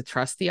readers have to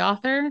trust the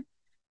author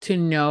to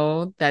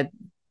know that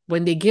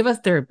when they give us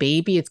their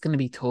baby, it's going to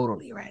be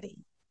totally ready.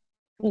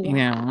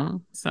 Yeah.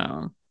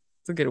 So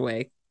it's a good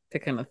way to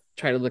kind of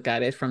try to look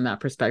at it from that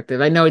perspective.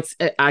 I know it's,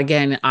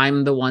 again,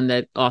 I'm the one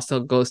that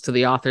also goes to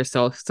the author.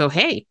 So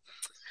hey,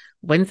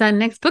 when's that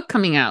next book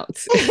coming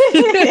out?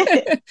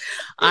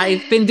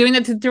 I've been doing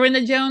that to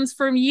Dorinda Jones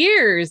for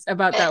years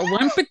about that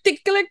one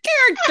particular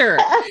character,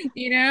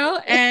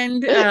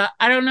 and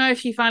I don't know if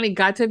she finally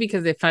got to it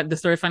because the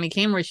story finally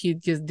came where she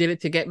just did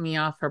it to get me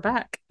off her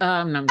back. No,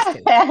 I'm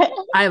just kidding.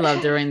 I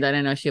love Dorinda and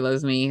I know she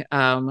loves me.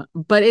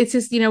 But it's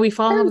just, we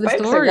fall in love with the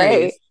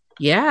stories.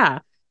 Yeah.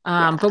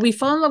 But we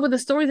fall in love with the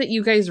stories that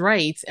you guys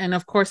write. And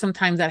of course,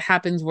 sometimes that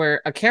happens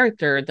where a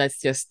character that's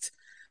just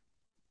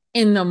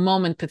in the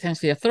moment,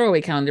 potentially a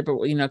throwaway character, but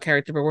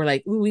we're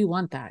like, ooh, we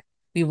want that.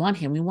 We want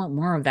him. We want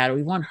more of that. Or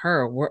we want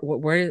her.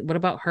 What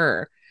about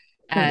her?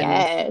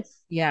 And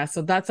yeah,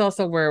 so that's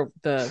also where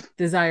the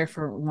desire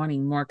for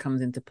wanting more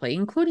comes into play,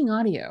 including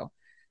audio.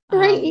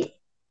 Right.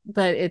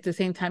 But at the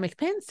same time,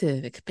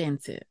 expensive.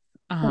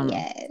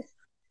 Yes.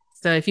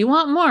 So if you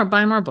want more,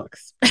 buy more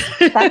books.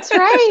 That's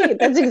right.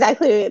 That's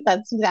exactly it.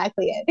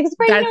 Because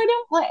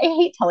I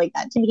hate telling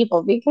that to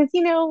people because,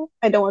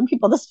 I don't want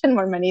people to spend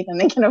more money than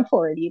they can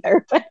afford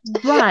either. But,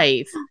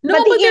 right.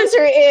 No, but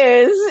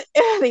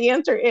the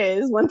answer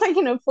is once I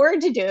can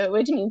afford to do it,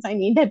 which means I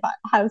need to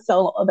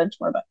sell a bunch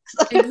more books.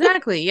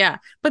 Exactly. Yeah.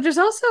 But there's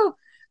also,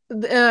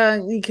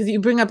 because you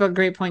bring up a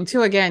great point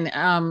too, again,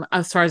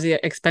 as far as the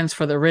expense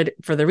for the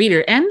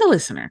reader and the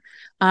listener,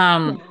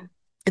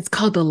 it's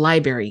called the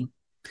library.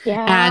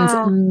 Yeah.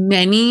 And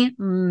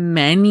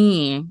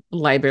many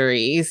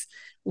libraries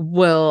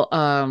will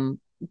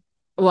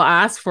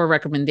ask for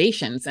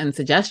recommendations and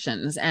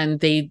suggestions, and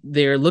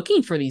they're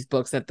looking for these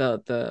books that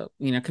the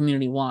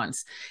community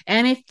wants.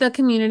 And if the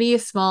community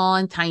is small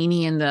and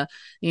tiny and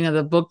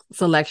the book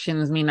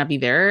selections may not be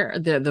there,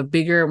 the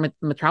bigger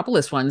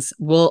metropolis ones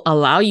will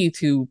allow you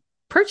to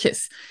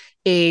purchase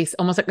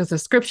almost like a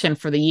subscription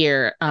for the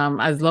year,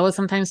 as low as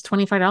sometimes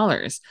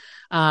 $25.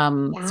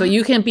 So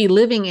you can be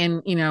living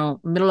in,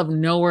 middle of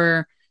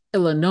nowhere,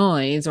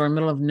 Illinois, or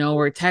middle of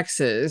nowhere,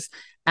 Texas,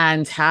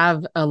 and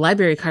have a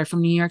library card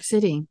from New York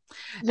City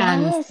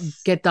and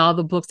get all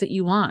the books that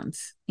you want,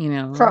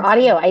 For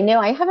audio. I know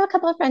I have a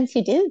couple of friends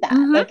who do that.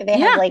 Like they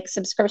have like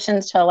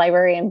subscriptions to a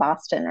library in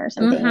Boston or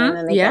something, and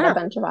then they get a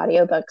bunch of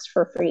audiobooks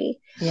for free.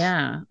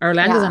 Yeah.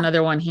 Orlando's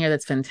another one here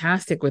that's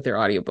fantastic with their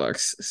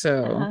audiobooks.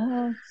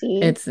 So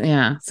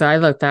so I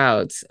looked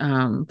out.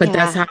 But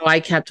that's how I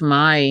kept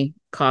my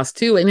cost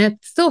too. And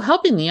it's still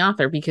helping the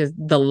author because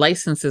the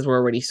licenses were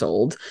already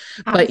sold.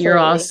 Absolutely. But you're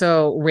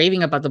also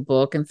raving about the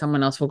book and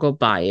someone else will go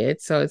buy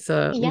it. So it's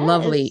a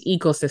lovely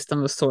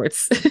ecosystem of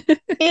sorts.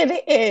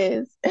 It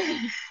is.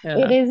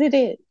 It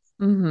is.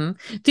 Mm-hmm.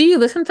 Do you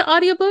listen to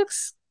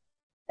audiobooks?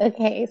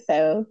 Okay,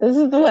 so this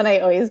is the one I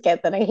always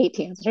get that I hate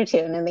to answer to,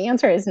 and the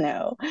answer is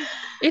no.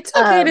 It's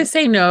okay to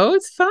say no.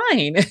 It's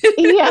fine.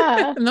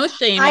 Yeah. No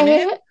shame in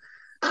it.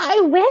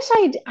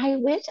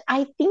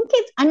 I think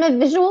I'm a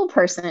visual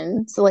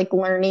person. So like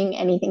learning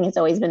anything has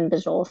always been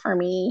visual for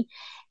me.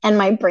 And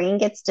my brain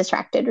gets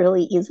distracted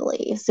really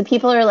easily. So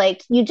people are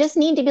like, you just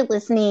need to be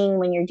listening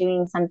when you're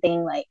doing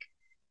something like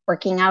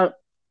working out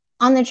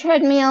on the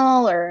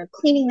treadmill or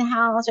cleaning the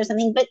house or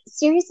something. But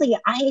seriously,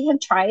 I have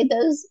tried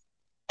those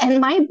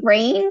and my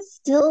brain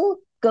still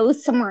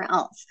goes somewhere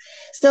else.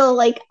 So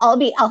like I'll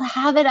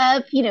have it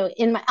up,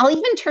 I'll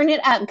even turn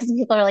it up because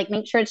people are like,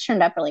 make sure it's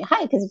turned up really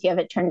high. Because if you have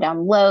it turned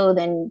down low,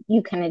 then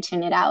you kind of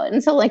tune it out.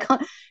 And so like I'll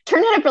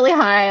turn it up really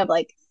high. I'm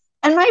like,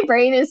 and my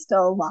brain is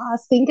still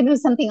lost thinking of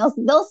something else.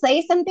 They'll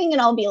say something and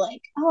I'll be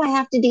like, oh, I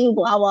have to do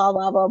blah, blah,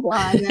 blah, blah,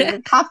 blah. And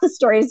then half the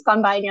story's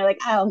gone by and you're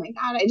like, oh my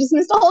God, I just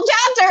missed a whole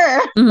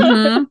chapter.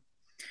 Mm-hmm.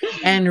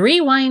 And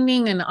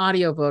rewinding an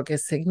audiobook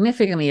is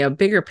significantly a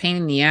bigger pain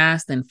in the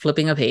ass than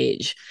flipping a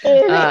page.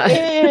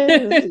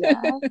 It is.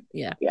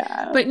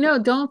 Yeah. But no,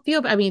 don't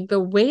feel, the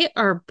way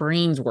our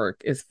brains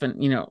work is,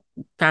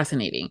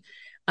 fascinating.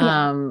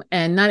 And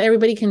not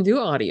everybody can do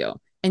audio.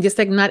 And just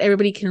like not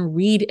everybody can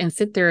read and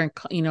sit there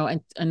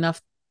and,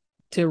 enough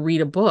to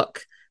read a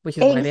book, which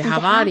is why they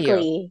have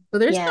audio. So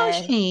there's no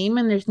shame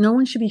and no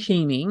one should be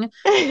shaming.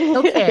 It's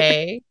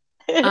okay.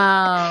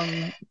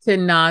 To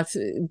not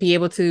be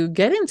able to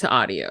get into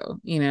audio.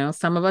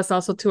 Some of us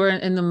also too are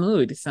in the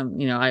mood.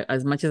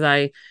 As much as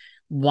I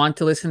want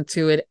to listen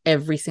to it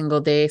every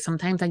single day,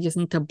 sometimes I just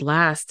need to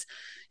blast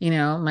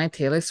my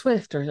Taylor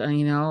Swift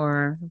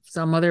or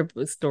some other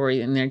story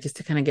in there just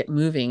to kind of get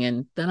moving,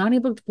 and the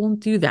audiobook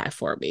won't do that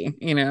for me.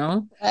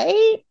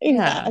 Right?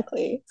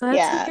 Exactly. So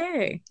that's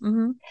okay.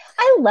 Mm-hmm.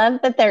 I love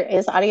that there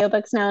is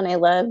audiobooks now, and I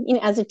love,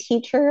 as a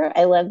teacher,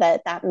 I love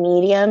that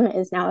medium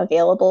is now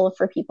available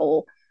for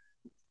people,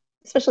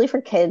 especially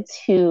for kids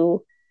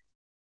who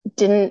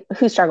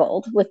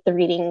struggled with the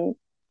reading,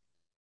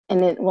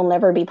 and it will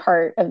never be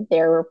part of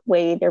their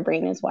way their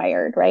brain is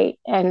wired, right?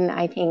 And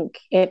I think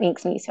it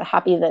makes me so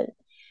happy that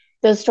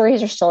those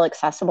stories are still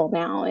accessible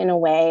now in a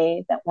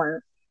way that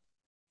weren't,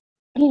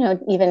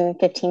 even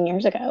 15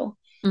 years ago.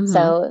 Mm-hmm.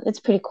 So it's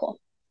pretty cool.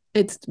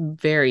 It's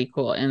very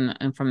cool.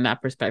 And from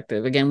that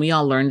perspective, again, we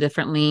all learn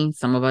differently.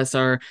 Some of us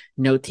are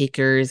note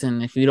takers,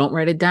 and if you don't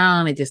write it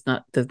down, it just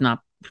does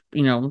not,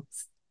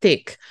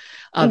 stick.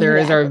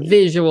 Others are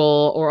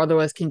visual, or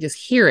otherwise can just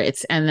hear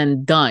it and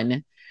then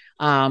done.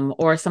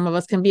 Or some of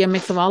us can be a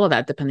mix of all of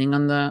that, depending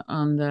on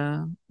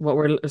the what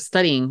we're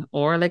studying.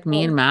 Or like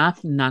me in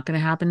math, not going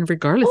to happen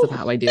regardless of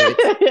how I do it,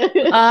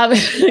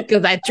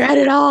 because I dread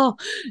it all.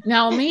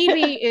 Now,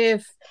 maybe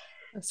if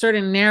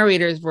certain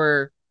narrators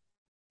were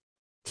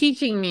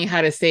teaching me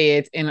how to say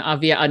it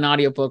via an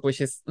audiobook,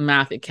 which is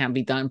math, it can't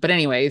be done. But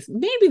anyways,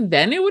 maybe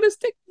then it would have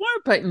stick more.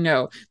 But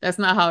no, that's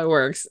not how it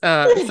works.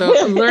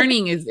 So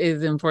learning is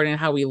important.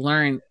 How we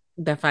learn,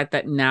 the fact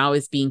that now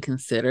is being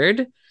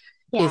considered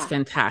is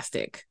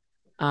fantastic.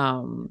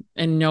 And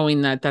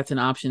knowing that that's an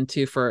option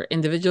too for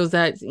individuals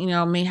that, you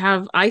know, may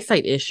have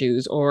eyesight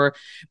issues or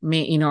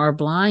may, you know, are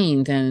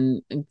blind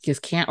and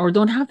just can't or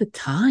don't have the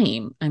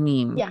time. I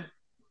mean,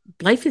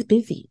 life is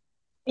busy.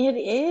 It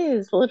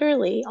is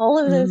literally all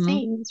of those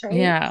things, right?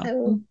 Yeah.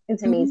 So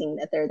it's amazing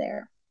that they're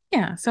there.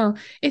 Yeah. So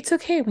it's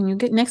okay when you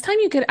next time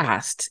you get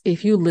asked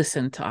if you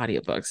listen to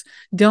audiobooks,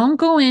 don't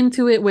go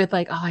into it with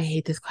like, oh, I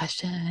hate this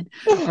question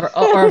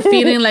or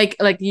feeling like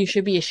you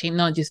should be ashamed.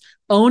 No, just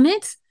own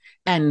it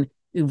and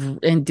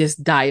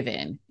just dive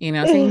in, you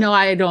know, say, no,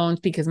 I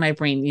don't, because my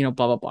brain, you know,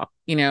 blah, blah, blah,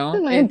 you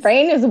know, my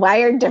brain is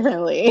wired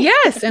differently.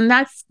 Yes. And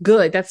that's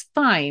good. That's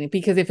fine.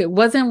 Because if it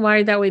wasn't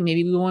wired that way,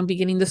 maybe we won't be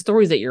getting the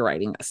stories that you're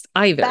writing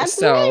either.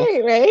 That's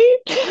right?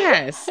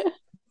 Yes.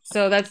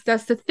 So that's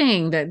the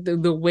thing, that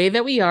the way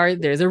that we are,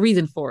 there's a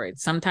reason for it.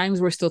 Sometimes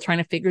we're still trying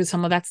to figure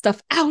some of that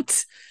stuff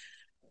out,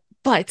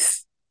 but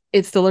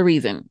it's still a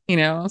reason, you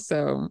know,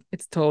 so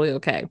it's totally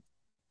okay.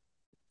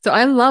 So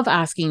I love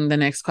asking the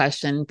next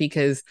question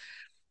because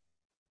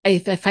I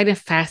find it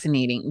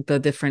fascinating, the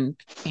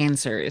different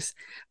answers.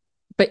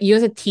 But you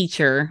as a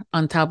teacher,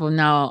 on top of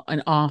now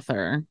an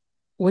author,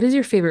 what is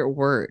your favorite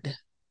word?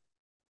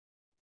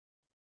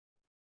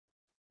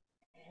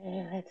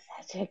 Oh, that's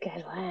such a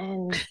good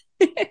one.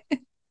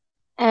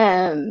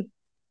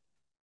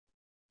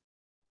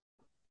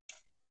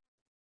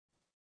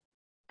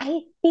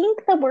 I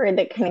think the word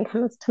that kind of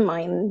comes to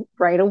mind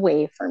right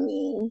away for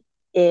me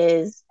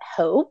is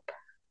hope.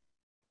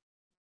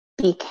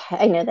 Because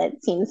I know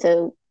that seems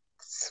so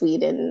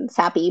sweet and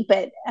sappy,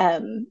 but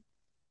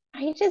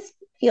I just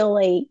feel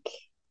like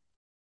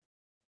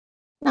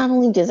not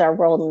only does our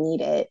world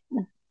need it,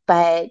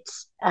 but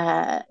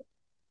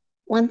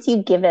once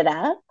you give it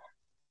up,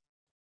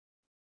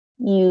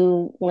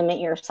 you limit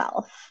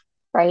yourself,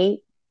 right?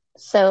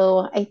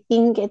 So I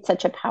think it's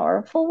such a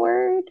powerful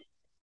word.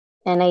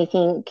 And I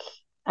think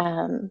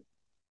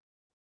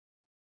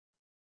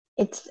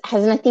it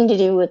has nothing to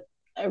do with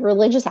a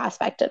religious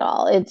aspect at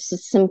all. It's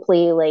just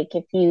simply like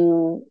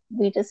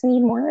we just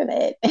need more of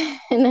it.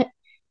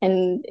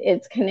 and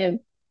it's kind of,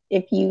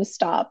 if you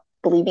stop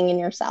believing in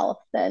yourself,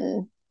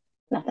 then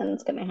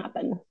nothing's going to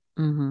happen.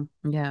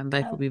 Yeah,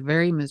 life will be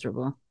very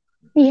miserable.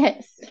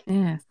 Yes.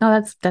 Yeah.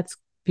 No, that's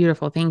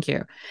beautiful. Thank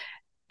you.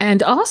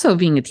 And also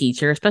being a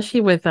teacher,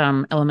 especially with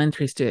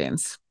elementary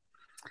students,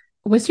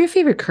 what's your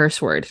favorite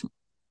curse word?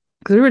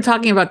 Because we were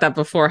talking about that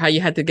before, how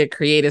you had to get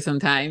creative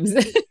sometimes.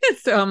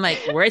 So I'm like,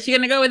 where's she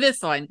going to go with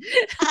this one?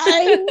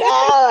 I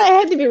know. I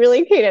had to be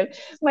really creative.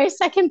 My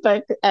second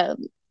book,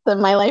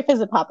 My Life as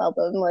a Pop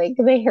Album, like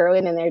the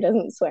heroine in there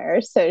doesn't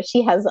swear. So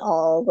she has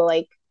all the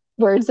like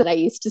words that I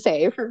used to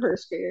say for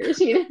first graders,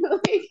 you know,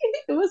 like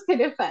it was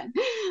kind of fun.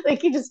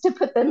 Like you just to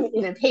put them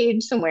in a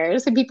page somewhere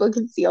so people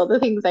could see all the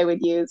things I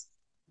would use.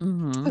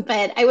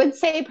 But I would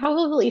say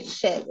probably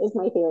shit is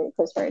my favorite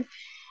curse word.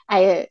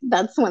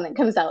 That's the one that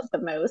comes out the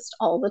most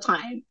all the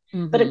time.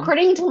 But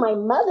according to my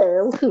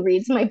mother, who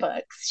reads my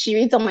books, she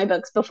reads all my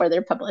books before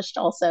they're published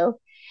also.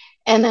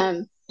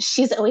 And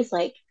she's always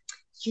like,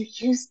 you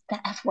used the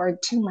F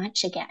word too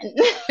much again.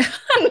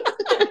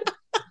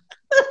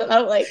 And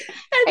I'm like,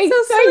 I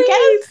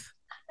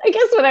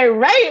guess when I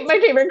write, my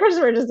favorite curse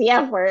word is the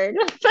F word.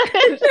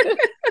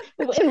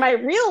 But in my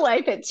real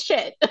life, it's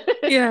shit.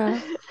 Yeah.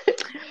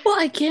 Well,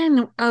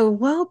 again, a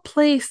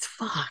well-placed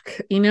fuck.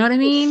 You know what I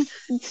mean?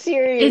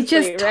 Seriously, it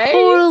just right?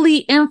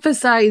 totally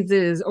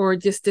emphasizes or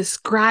just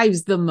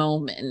describes the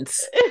moment,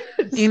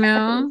 you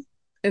know?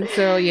 And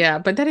so, yeah,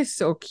 but that is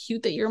so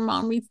cute that your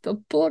mom reads the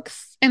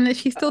books and that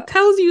she still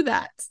tells you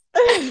that.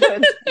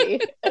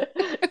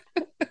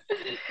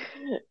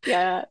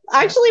 Yeah.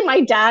 Actually,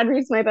 my dad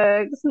reads my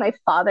books. My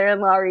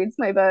father-in-law reads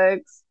my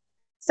books.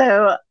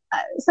 So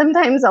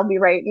sometimes I'll be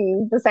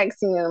writing the sex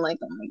scene and I'm like,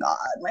 oh my God,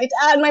 my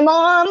dad, my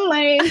mom,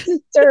 my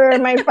sister,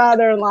 my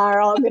father-in-law are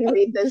all going to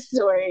read this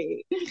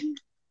story.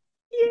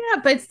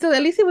 Yeah, but still,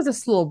 at least it was a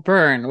slow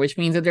burn, which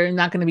means that there's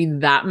not going to be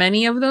that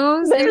many of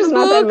those. There's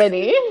not that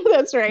many.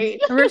 That's right.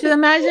 Versus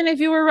imagine if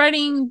you were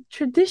writing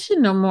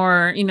traditional,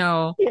 more, you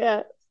know,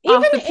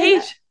 off the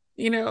page.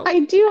 You know, I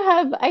do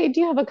have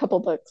a couple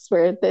books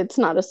where it's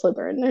not a slow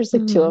burn. There's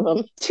like two of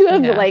them,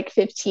 the like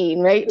 15,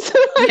 right? So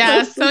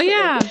so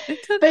yeah,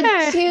 it's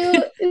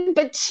okay.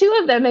 But two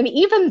of them, and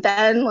even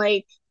then,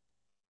 like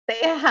they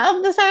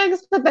have the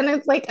sex, but then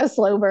it's like a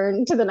slow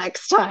burn to the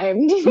next time.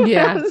 You know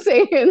what I'm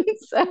saying?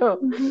 So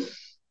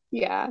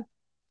yeah,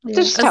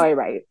 just how I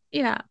write.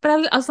 Yeah,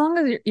 but as long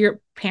as your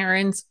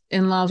parents,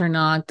 in-laws or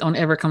not, don't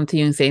ever come to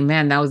you and say,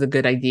 "Man, that was a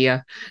good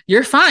idea,"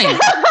 you're fine.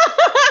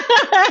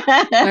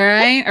 All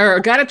right. Or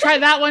gotta try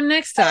that one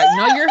next time.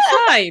 No, you're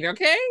fine.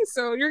 Okay.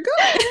 So you're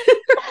good.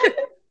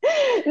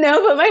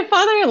 No, but my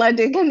father-in-law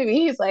did come to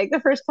me. He's like,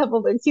 the first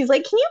couple books, he's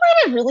like, can you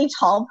write a really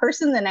tall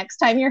person the next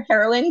time you're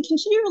heroine? Can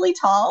she be really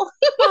tall?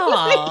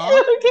 Like,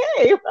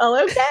 okay,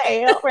 well,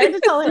 okay. I'll write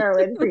a tall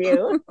heroine for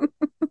you.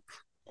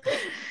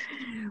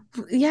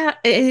 Yeah,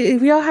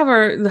 we all have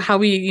our how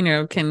we,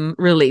 can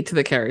relate to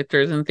the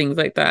characters and things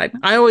like that.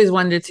 I always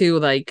wonder too,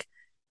 like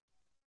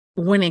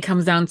when it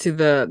comes down to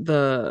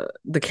the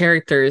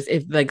characters,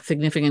 if like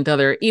significant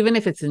other, even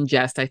if it's in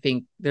jest, I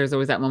think there's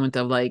always that moment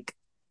of like,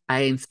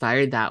 I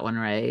inspired that one,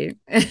 right?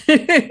 And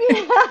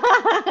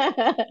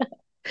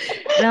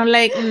I'm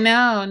like,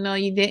 no,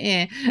 you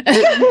didn't.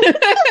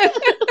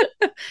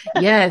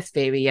 Yes,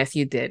 baby. Yes,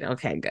 you did.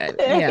 Okay, good.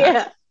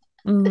 Yeah.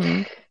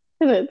 Mm-hmm.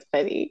 That's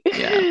funny.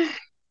 Yeah.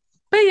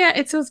 But yeah,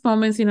 it's those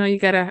moments, you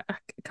gotta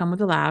come with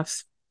the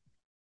laughs.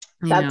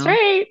 That's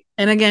right.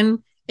 And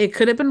again, it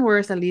could have been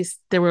worse. At least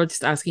they were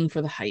just asking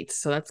for the heights.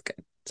 So that's good.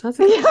 So that's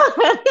good.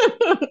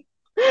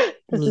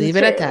 Leave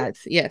it at that.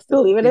 Yes.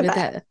 We'll leave it at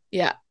that.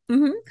 Yeah.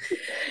 Mm-hmm.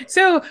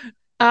 So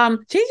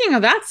changing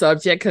of that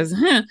subject, because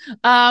one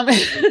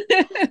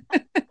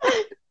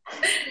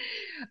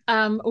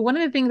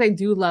of the things I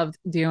do love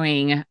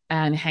doing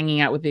and hanging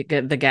out with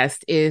the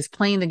guest is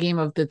playing the game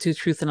of the two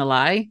truths and a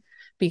lie,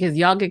 because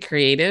y'all get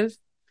creative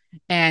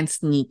and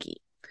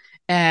sneaky,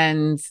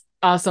 and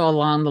also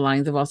along the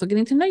lines of also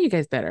getting to know you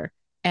guys better.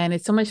 And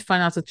it's so much fun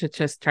also to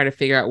just try to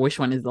figure out which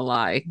one is the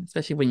lie,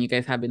 especially when you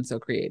guys have been so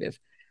creative.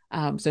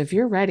 So if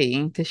you're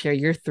ready to share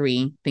your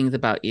 3 things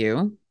about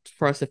you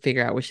for us to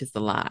figure out which is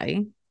the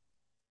lie.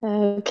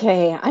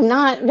 Okay, I'm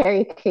not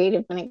very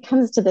creative when it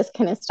comes to this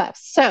kind of stuff.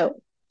 So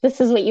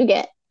this is what you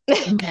get.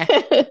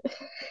 Okay.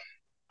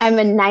 I'm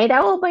a night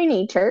owl by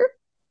nature.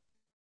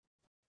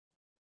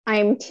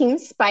 I'm Team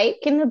Spike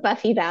in the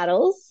Buffy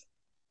battles.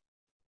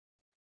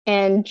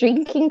 And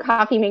drinking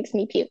coffee makes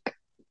me puke.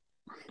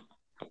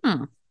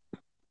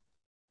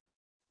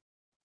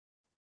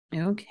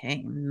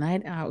 Okay,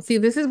 night owl. See,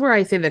 this is where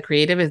I say the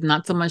creative is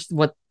not so much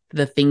what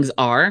the things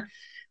are,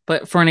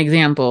 but for an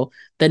example,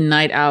 the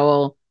night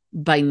owl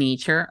by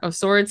nature of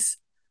sorts,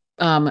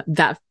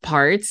 that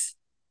part,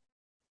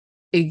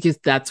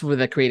 that's where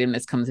the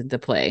creativeness comes into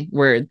play,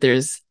 where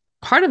there's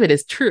part of it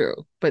is true,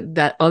 but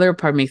that other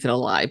part makes it a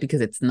lie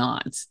because it's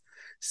not.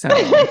 So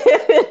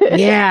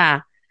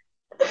yeah.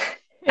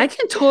 I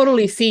can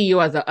totally see you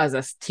as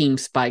a Team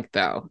Spike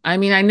though. I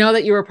mean, I know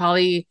that you were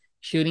probably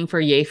shooting for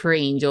Yay for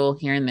Angel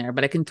here and there,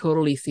 but I can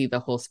totally see the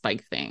whole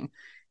Spike thing.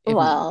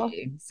 Well,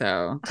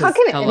 so how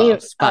can hello,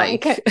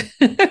 Spike?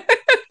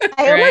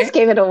 I almost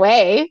gave it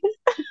away.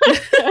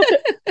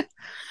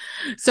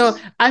 So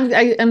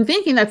I'm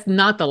thinking that's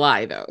not the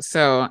lie though.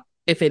 So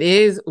if it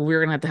is, we're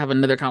gonna have to have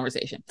another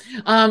conversation.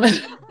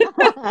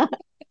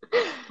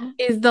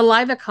 Is the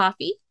lie the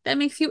coffee that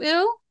makes you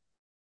ill?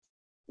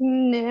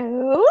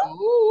 No.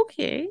 Oh,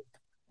 okay.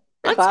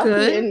 That's coffee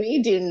good. and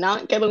me do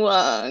not get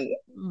along.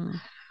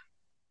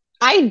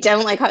 I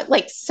don't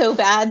like so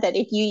bad that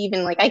if you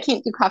even I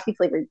can't do coffee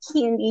flavored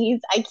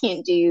candies. I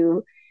can't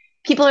do.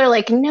 People are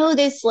like, no,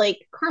 this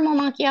caramel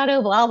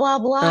macchiato, blah blah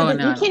blah. You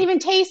can't even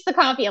taste the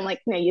coffee. I'm like,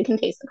 no, you can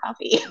taste the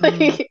coffee.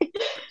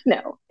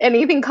 No,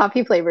 anything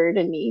coffee flavored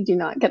and me do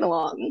not get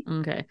along.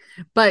 Okay,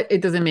 but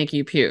it doesn't make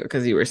you puke,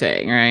 because you were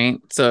saying, right?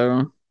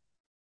 So.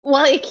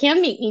 Well, it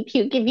can make me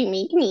puke if you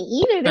make me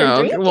eat it or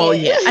drink it. Well,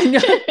 yeah, I know.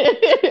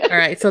 All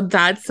right, so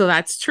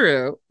that's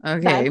true.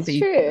 Okay, that's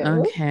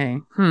true. Okay.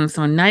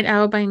 So night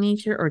owl by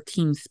nature or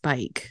Team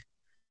Spike?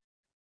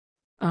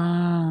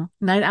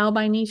 Night owl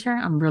by nature.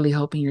 I'm really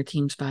hoping you're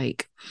Team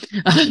Spike.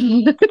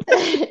 The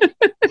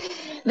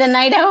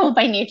night owl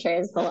by nature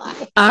is the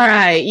lie. All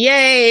right,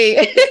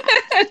 yay!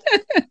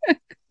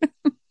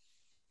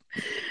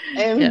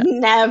 I've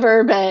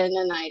never been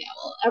a night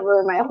owl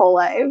ever in my whole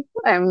life.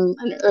 I'm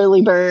an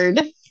early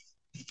bird,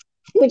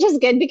 which is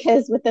good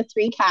because with the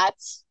 3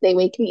 cats, they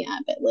wake me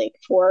up at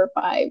 4 or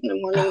 5 in the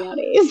morning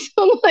nowadays.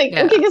 So I'm like,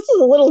 okay, this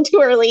is a little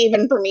too early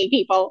even for me,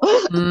 people.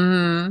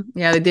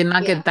 Yeah, they did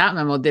not get that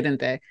memo,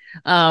 didn't they?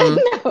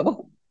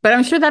 No. But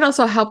I'm sure that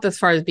also helped as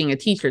far as being a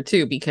teacher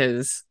too,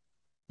 because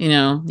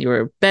you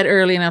were bed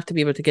early enough to be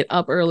able to get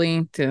up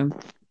early to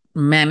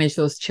manage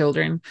those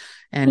children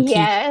and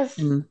teach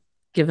and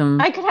give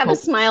them. I could have a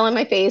smile on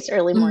my face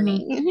early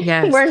morning.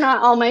 Yes. Where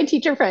not all my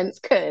teacher friends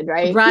could,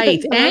 right?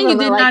 Right. And you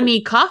did not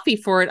need coffee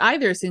for it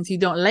either, since you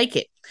don't like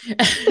it.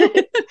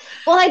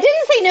 Well, I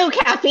didn't say no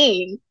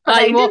caffeine.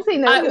 I did say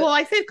no.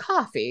 I said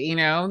coffee,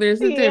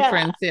 there's a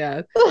difference.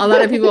 Yeah. A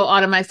lot of people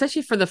automatically,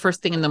 especially for the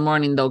first thing in the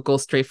morning, they'll go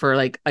straight for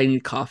I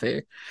need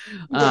coffee.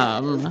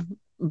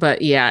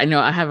 But yeah, I know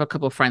I have a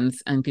couple of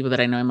friends and people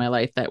that I know in my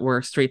life that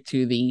were straight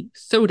to the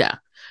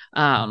soda.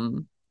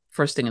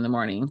 First thing in the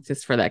morning,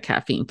 just for that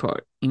caffeine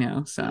put, so.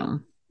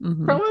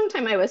 Mm-hmm. For a long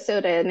time I was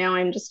soda. Now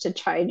I'm just a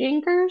chai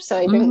drinker. So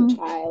I drink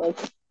chai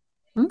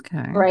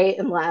right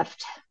and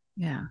left.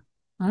 Yeah.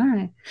 All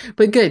right.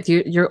 But good.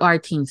 You're our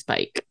Team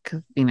Spike,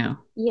 because,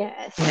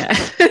 Yes. Yeah.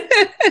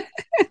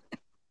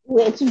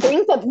 Which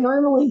brings up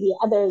normally the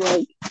other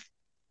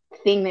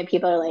thing that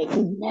people are like,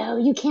 no,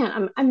 you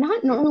can't. I'm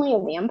not normally a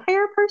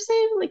vampire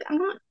person. Like,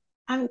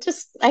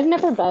 I've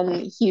never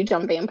been huge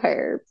on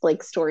vampire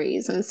like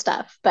stories and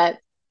stuff, but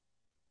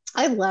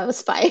I love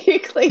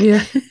Spike. Like,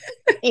 Yeah.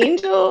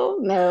 Angel,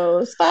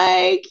 no.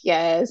 Spike,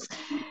 yes.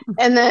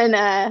 And then,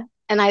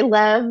 and I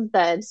love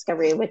the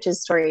Discovery of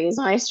Witches stories.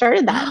 When I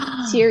started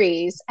that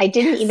series, I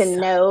didn't even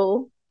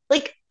know,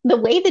 like, the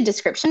way the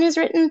description is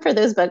written for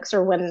those books,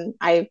 or when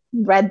I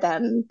read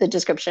them, the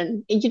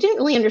description, you didn't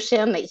really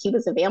understand that he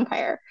was a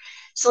vampire.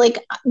 So, like,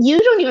 you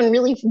don't even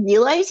really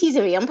realize he's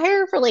a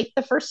vampire for like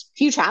the first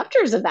few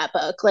chapters of that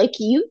book. Like,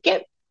 you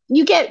get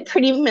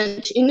pretty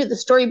much into the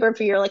storyboard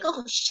for you're like,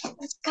 oh shit,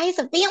 this guy's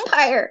a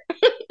vampire.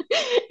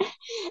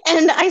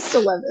 And I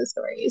still love those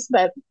stories,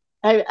 but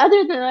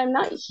other than I'm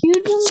not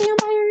huge on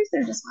vampires,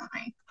 they're just not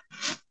mine.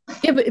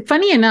 Yeah, but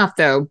funny enough,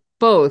 though,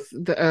 both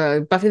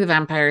the Buffy the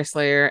Vampire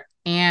Slayer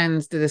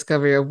and the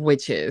Discovery of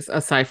Witches,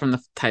 aside from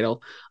the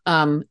title,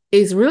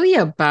 is really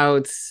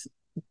about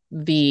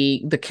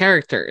the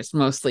characters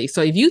mostly.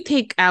 So if you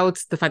take out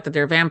the fact that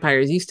they're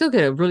vampires, you still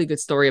get a really good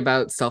story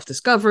about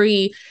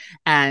self-discovery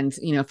and,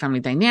 you know, family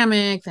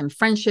dynamics and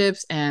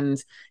friendships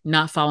and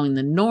not following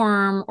the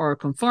norm or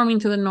conforming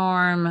to the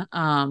norm.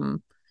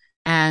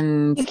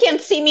 And you can't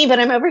see me, but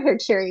I'm over here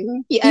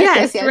cheering.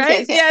 Yes,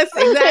 right? Yes,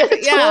 exactly.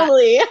 Yeah.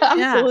 Totally.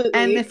 Absolutely. Yeah.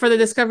 And for the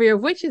Discovery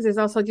of Witches is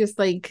also just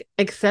like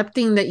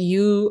accepting that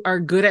you are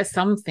good at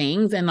some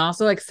things and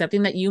also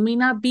accepting that you may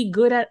not be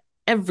good at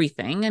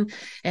everything,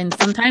 and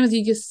sometimes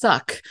you just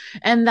suck,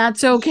 and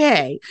that's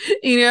okay,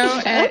 you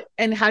know.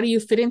 And how do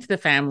you fit into the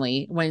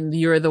family when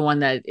you're the one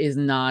that is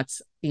not,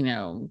 you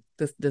know,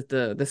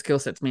 the skill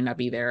sets may not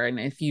be there, and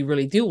if you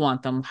really do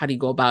want them, how do you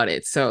go about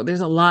it? So there's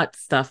a lot of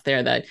stuff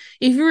there that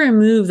if you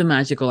remove the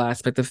magical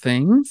aspect of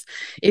things,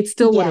 it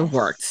still would have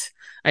worked,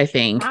 I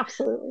think.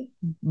 Absolutely.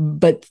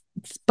 But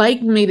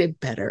Spike made it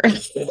better.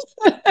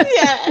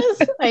 Yes,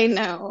 I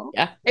know.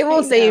 Yeah, I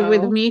will say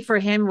with me, for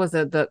him was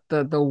the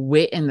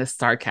wit and the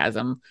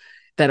sarcasm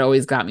that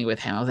always got me with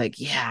him. I was like,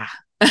 yeah.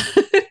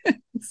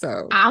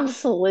 So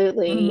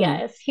absolutely,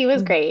 yes, he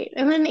was great.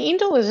 And then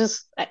Angel was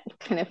just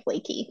kind of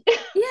flaky. Yeah.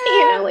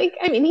 You know, like,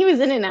 I mean, he was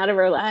in and out of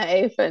her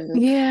life, and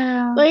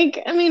yeah,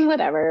 like, I mean,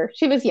 whatever.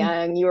 She was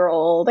young, you were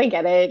old. I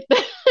get it.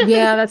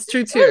 Yeah, that's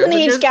true too. It was an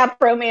age gap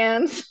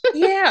romance.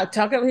 Yeah,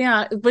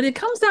 but it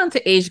comes down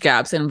to age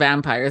gaps and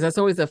vampires. That's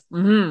always a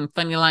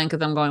funny line,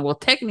 because I'm going, well,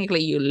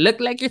 technically you look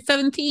like you're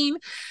 17,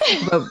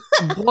 but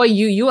boy,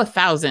 you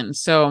 1,000.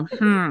 So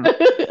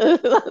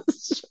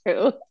That's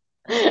true.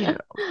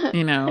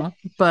 You know,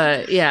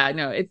 but yeah,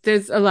 no,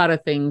 there's a lot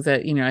of things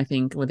that, you know, I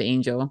think with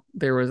Angel,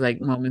 there was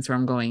like moments where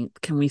I'm going,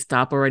 can we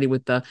stop already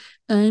with the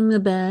I'm a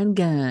bad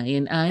guy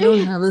and I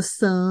don't have a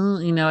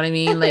soul, you know what I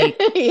mean? Like,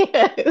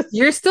 yes.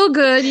 You're still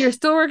good, you're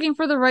still working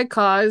for the right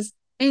cause,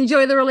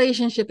 enjoy the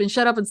relationship and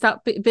shut up and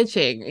stop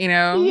bitching, you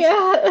know?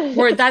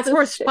 Yeah. That's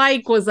where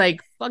Spike was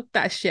like, fuck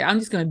that shit, I'm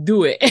just gonna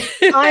do it.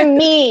 I'm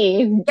me.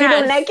 You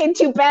don't like it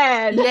too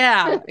bad.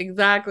 Yeah,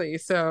 exactly.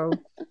 So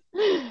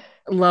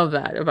love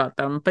that about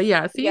them. But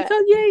yeah, see,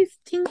 so yay,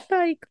 Team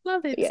Spike,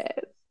 love it. Yes.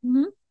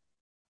 Mm-hmm.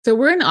 So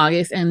we're in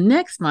August, and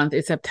next month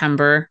is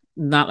September.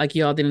 Not like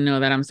you all didn't know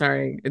that. I'm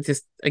sorry. It's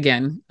just,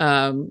 again,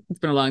 it's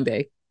been a long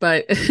day.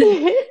 But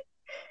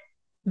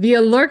the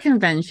Allure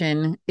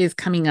convention is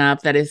coming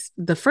up. That is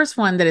the first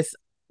one that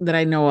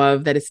I know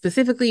of that is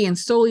specifically and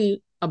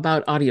solely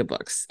about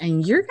audiobooks,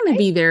 and you're going to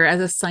be there as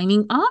a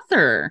signing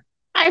author.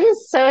 I'm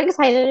so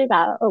excited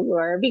about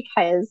Allure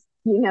because,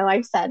 you know,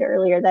 I've said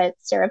earlier that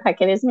Sarah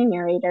Puckett is my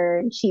narrator,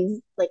 and she's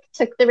like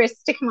took the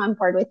risk to come on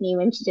board with me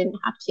when she didn't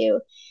have to,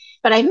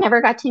 but I've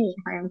never got to meet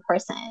her in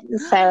person.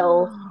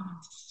 So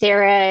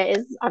Sarah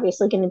is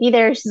obviously going to be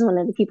there. She's one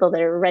of the people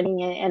that are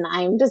running it, and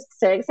I'm just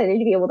so excited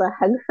to be able to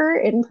hug her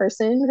in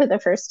person for the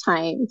first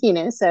time, you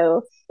know.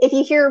 So if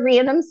you hear a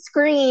random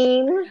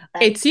scream,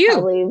 that's it's you.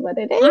 Probably what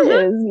it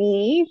is.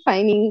 Me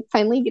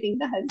finally getting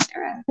to hug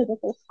Sarah for the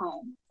first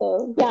time.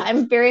 So yeah,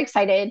 I'm very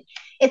excited.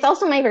 It's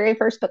also my very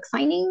first book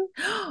signing.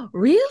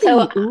 Really?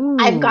 So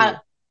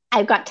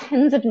I've got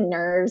tons of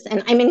nerves,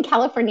 and I'm in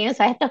California,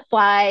 so I have to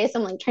fly. So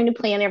I'm like trying to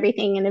plan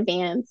everything in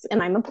advance,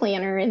 and I'm a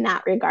planner in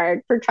that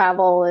regard for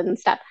travel and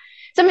stuff.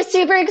 So I'm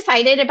super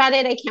excited about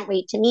it. I can't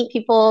wait to meet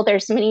people.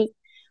 There's so many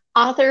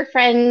author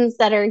friends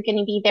that are going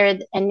to be there,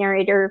 and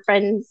narrator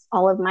friends,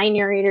 all of my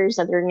narrators,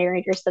 other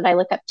narrators that I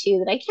look up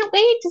to, that I can't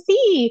wait to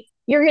see.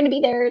 You're going to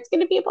be there. It's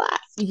going to be a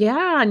blast.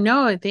 Yeah,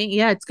 no, I think,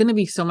 it's going to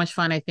be so much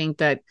fun. I think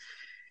that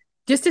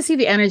just to see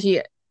the energy,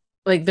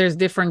 like there's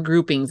different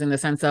groupings in the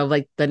sense of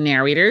like the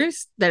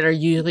narrators that are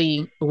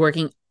usually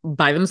working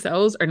by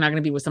themselves are not going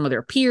to be with some of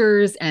their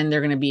peers, and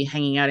they're going to be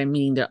hanging out and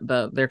meeting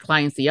their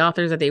clients, the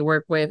authors that they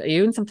work with,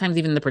 even sometimes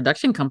even the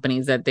production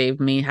companies that they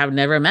may have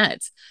never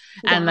met.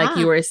 Yeah. And like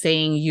you were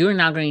saying, you're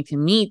now going to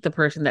meet the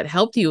person that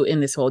helped you in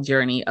this whole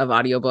journey of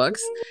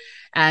audiobooks.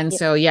 And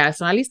so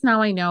at least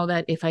now I know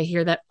that if I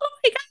hear that, oh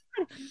my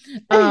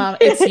God,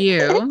 it's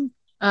you.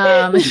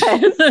 Um,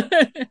 Yes.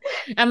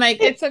 I'm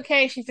like, it's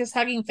okay. She's just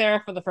hugging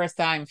Sarah for the first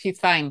time. She's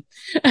fine.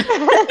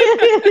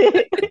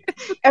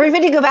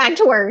 Everybody go back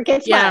to work.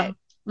 It's Yeah.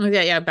 fine.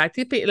 Yeah. Back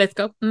to the let's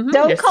go.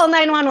 Don't call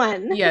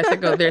 911. Yes, I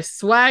go. There's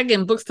swag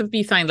and books to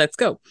be signed. Let's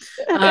go.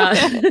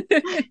 And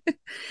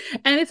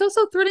it's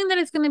also thrilling that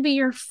it's going to be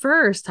your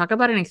first. Talk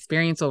about an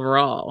experience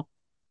overall.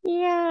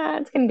 Yeah,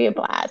 it's going to be a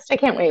blast. I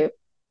can't wait.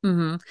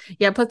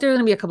 Yeah, plus there's going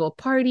to be a couple of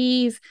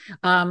parties.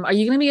 Are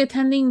you going to be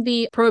attending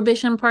the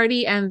Prohibition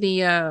party and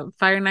the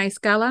Fire and Ice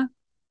Gala?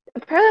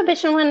 The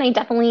Prohibition one, I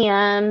definitely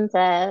am.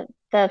 The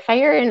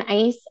Fire and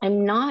Ice,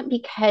 I'm not,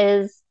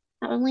 because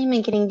not only am I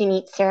getting to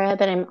meet Sarah,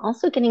 but I'm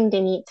also getting to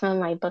meet some of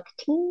my book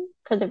team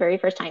for the very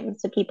first time.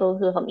 So people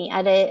who help me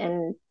edit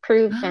and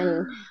proof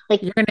and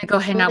like You're going to go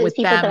hang some of out those with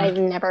people that them. I've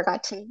never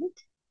got to meet.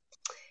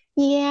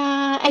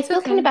 Yeah, I It's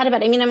feel kind of bad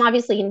about it. I mean, I'm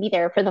obviously going to be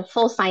there for the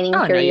full signing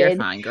Oh, no, you're period.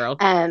 fine, girl.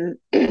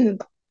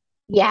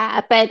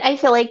 Yeah, but I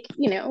feel like,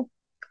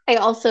 I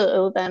also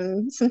owe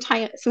them some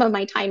time, some of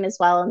my time as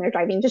well. And they're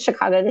driving to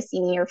Chicago to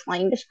see me or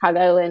flying to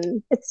Chicago.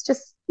 And it's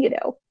just,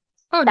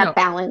 Oh, that no.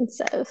 balance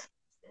of,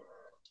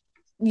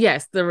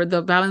 Yes,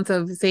 the balance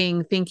of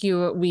saying thank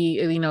you,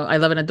 I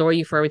love and adore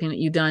you for everything that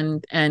you've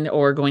done, and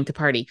or going to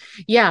party.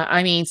 Yeah,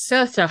 I mean,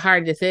 such a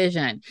hard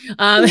decision.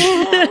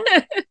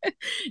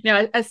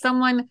 yeah, As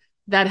someone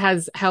that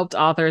has helped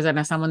authors and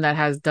as someone that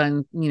has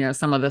done,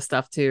 some of the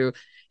stuff too,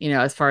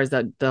 as far as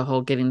the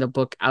whole getting the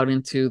book out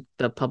into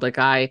the public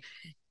eye,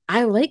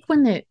 I like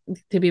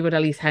to be able to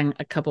at least hang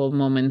a couple of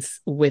moments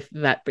with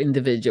that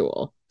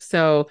individual.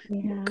 So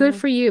good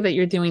for you that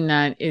you're doing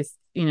that. Is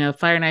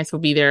Fire and Ice will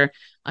be there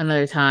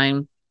another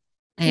time,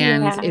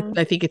 and yeah,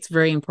 I think it's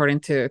very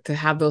important to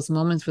have those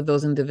moments with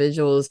those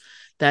individuals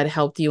that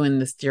helped you in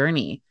this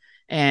journey,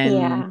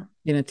 and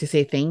yeah, to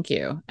say thank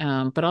you,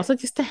 but also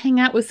just to hang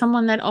out with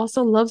someone that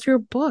also loves your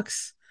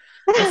books,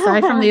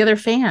 aside from the other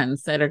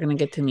fans that are going to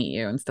get to meet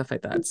you and stuff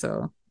like that.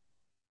 So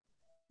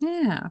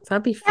yeah, so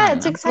that'd be yeah, fun.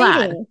 it's I'm glad.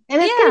 exciting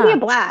and it's going to be Yeah. a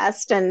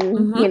blast. And,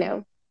 Mm-hmm.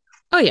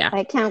 Oh yeah.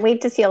 I can't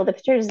wait to see all the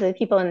pictures of the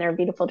people in their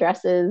beautiful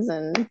dresses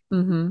and,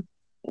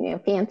 Mm-hmm.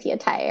 fancy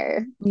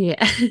attire.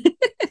 Yeah.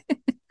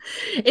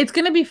 It's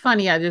going to be fun.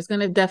 Yeah, there's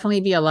going to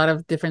definitely be a lot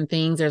of different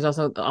things. There's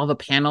also all the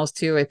panels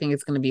too. I think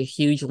it's going to be a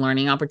huge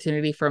learning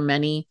opportunity for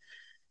many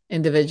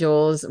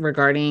individuals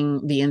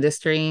regarding the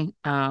industry.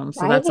 So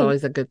that's Right.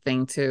 always a good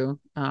thing too.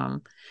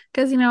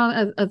 Because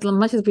as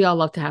much as we all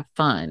love to have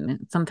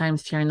fun,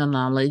 sometimes sharing the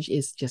knowledge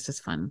is just as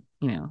fun.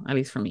 At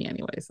least for me,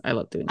 anyways. I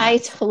love doing I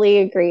that. totally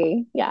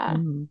agree. Yeah.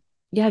 Mhm.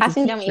 Yeah, as a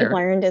Passing down what you've teacher.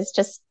 learned is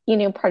just,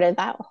 part of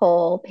that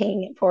whole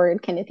paying it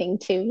forward kind of thing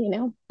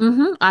too.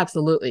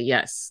 Absolutely,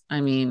 yes. I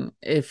mean,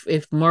 if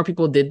more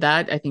people did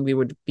that, I think we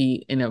would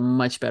be in a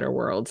much better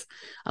world.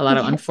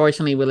 Yes.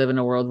 Unfortunately, we live in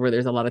a world where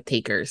there's a lot of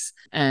takers,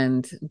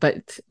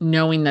 but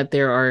knowing that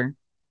there are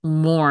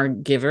more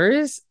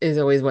givers is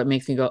always what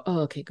makes me go, oh,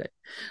 okay, good.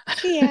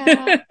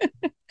 Yeah.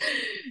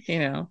 you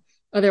know,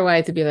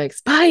 Otherwise it'd be like,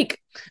 Spike.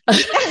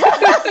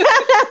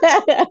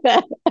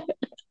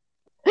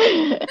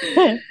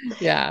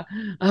 Yeah.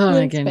 Oh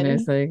my That's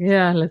goodness. funny. Like,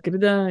 yeah, let's get it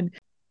done.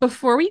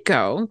 Before we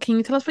go, can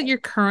you tell us what you're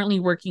currently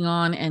working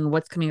on and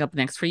what's coming up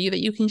next for you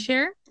that you can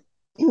share?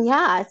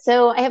 Yeah.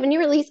 So I have a new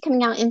release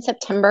coming out in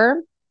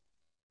September.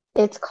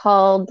 It's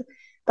called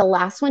The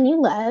Last One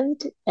You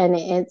Loved, and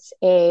it's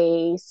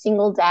a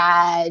single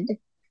dad,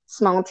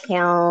 small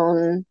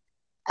town,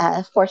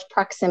 forced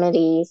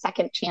proximity,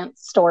 second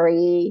chance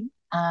story.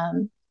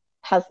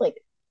 Has like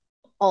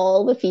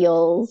all the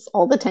feels,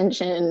 all the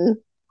tension.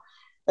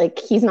 Like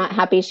he's not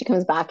happy she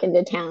comes back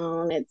into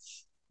town.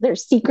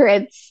 There's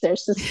secrets,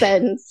 there's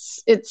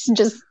suspense. It's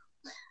just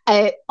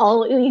I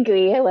all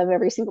agree. I love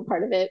every single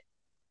part of it.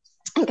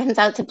 It comes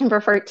out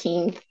September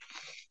 14th.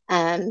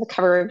 The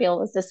cover reveal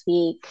was this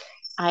week.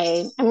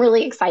 I'm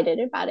really excited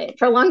about it.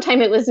 For a long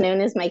time, it was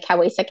known as my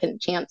cowboy second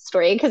chance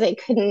story because I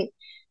couldn't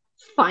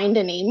find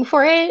a name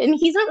for it. And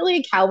he's not really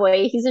a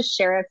cowboy. He's a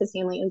sheriff. His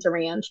family owns a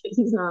ranch, but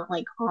he's not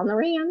like on the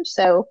ranch.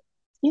 So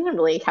he's not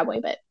really a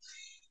cowboy. But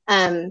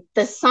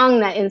the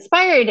song that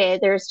inspired it,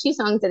 there's two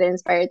songs that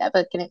inspired that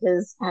book, and it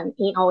was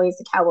Ain't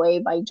Always a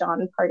Cowboy by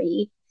John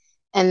Party.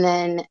 And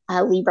then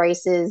Lee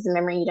Bryce's The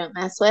Memory You Don't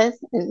Mess With.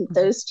 And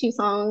those two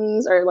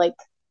songs are like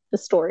the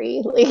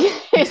story. Like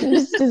it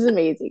just is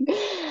amazing.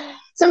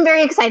 So I'm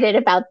very excited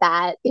about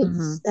that.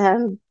 It's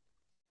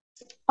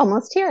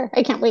almost here.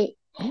 I can't wait.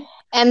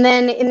 And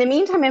then in the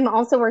meantime, I'm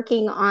also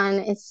working on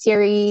a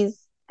series.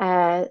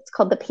 It's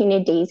called The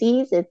Painted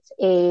Daisies. It's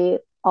a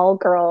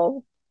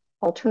all-girl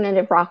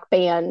alternative rock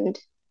band,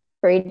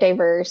 very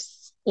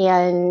diverse,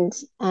 and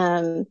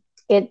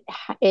it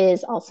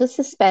is also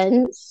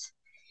suspense.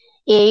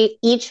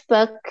 Each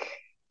book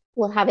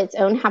will have its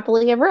own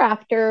happily ever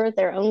after,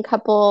 their own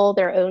couple,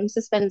 their own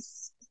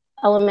suspense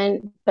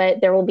element,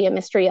 but there will be a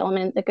mystery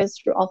element that goes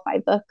through all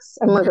 5 books,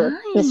 a murder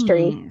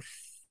mystery.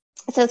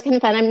 So it's kind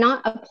of fun. I'm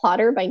not a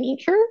plotter by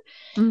nature.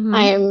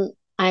 I'm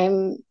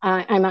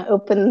a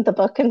open the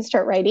book and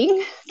start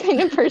writing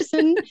kind of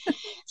person.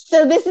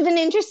 So this has been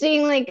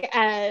interesting. Like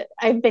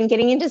I've been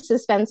getting into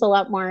suspense a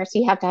lot more. So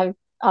you have to have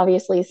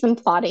obviously some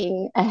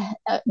plotting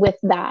with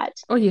that.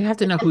 Oh, you have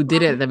to know who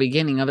did it at the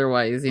beginning,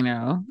 otherwise, you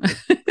know.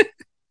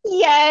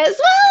 Yes,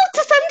 well,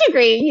 to some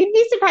degree, you'd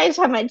be surprised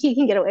how much you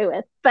can get away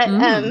with, but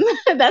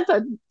that's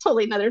a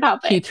totally another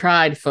topic. She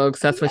tried, folks.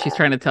 That's what she's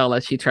trying to tell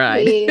us. She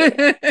tried.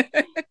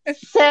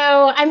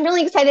 So I'm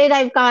really excited.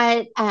 I've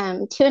got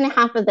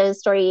 2.5 of those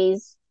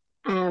stories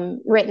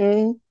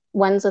written.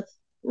 One's with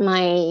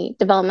my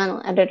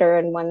developmental editor,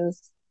 and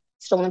one's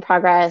still in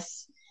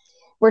progress.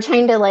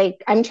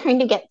 I'm trying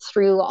to get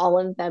through all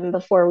of them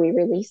before we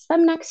release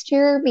them next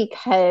year,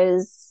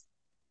 because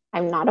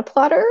I'm not a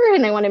plotter,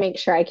 and I want to make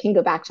sure I can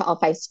go back to all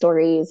 5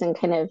 stories and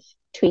kind of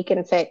tweak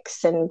and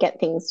fix and get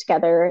things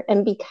together.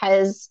 And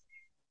because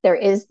there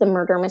is the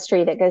murder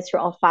mystery that goes through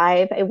all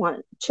 5, I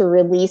want to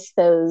release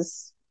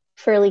those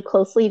fairly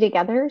closely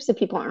together so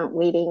people aren't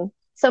waiting.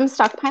 So I'm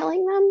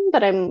stockpiling them,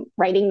 but I'm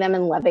writing them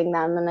and loving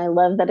them. And I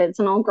love that it's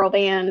an all-girl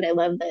band. I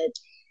love that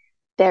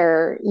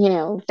they're,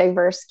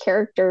 diverse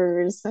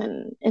characters,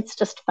 and it's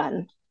just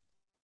fun.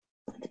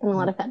 It's been a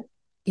lot of fun.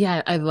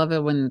 Yeah, I love it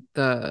when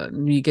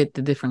you get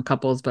the different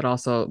couples, but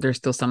also there's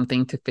still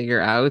something to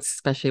figure out,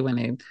 especially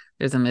when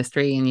there's a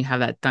mystery and you have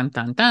that dun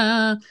dun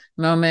dun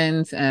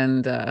moment.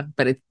 And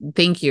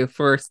thank you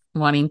for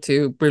wanting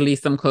to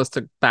release them close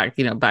to back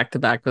to back,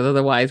 because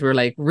otherwise we're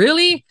like,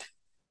 really?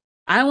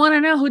 I want to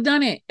know who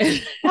done it.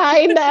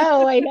 I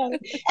know. And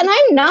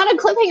I'm not a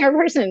cliffhanger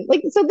person.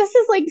 So this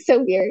is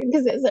so weird,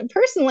 because as a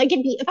person,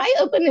 if I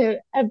open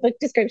a book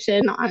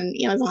description on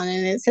Amazon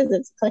and it says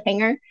it's a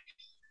cliffhanger,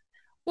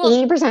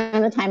 80%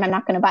 of the time I'm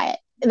not going to buy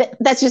it.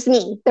 That's just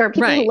me. There are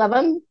people who love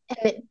them,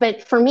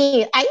 but for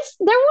me,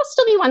 there will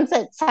still be ones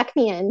that suck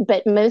me in,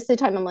 but most of the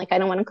time I'm like, I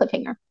don't want a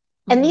cliffhanger.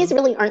 And these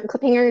really aren't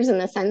cliffhangers in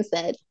the sense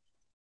that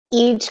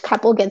each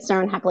couple gets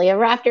their own happily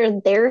ever after.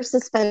 Their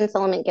suspense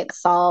element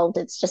gets solved.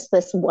 It's just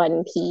this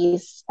one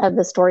piece of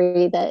the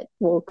story that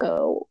will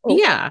go over.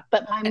 Yeah.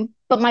 But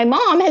my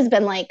mom has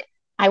been like,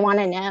 I want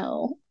to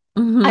know.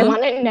 I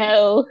want to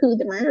know who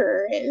the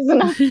murderer is.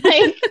 And I'm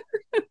like,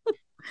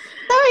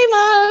 sorry,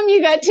 Mom,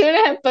 you got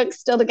 2.5 books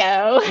still to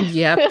go.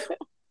 Yep.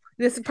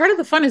 This part of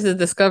the fun is the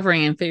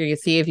discovering and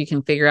see if you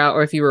can figure out,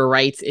 or if you were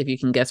right, if you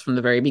can guess from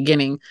the very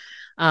beginning.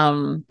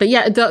 But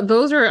yeah,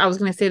 those are, I was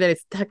going to say that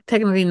it's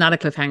technically not a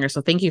cliffhanger. So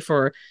thank you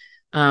for,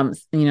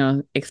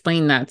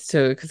 explaining that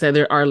too, because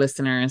there are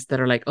listeners that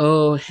are like,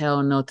 oh,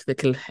 hell no to the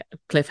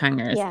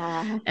cliffhangers.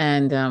 Yeah.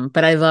 And,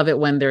 but I love it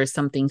when there's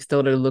something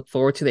still to look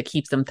forward to that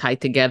keeps them tied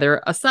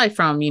together, aside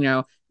from,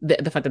 the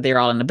fact that they're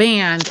all in a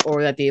band,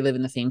 or that they live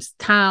in the same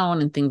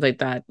town and things like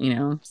that,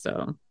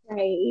 so.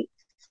 Right.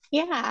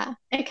 Yeah.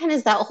 It kind of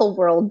is that whole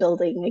world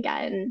building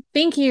again.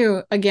 Thank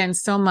you again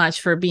so much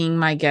for being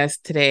my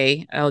guest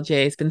today,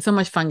 LJ. It's been so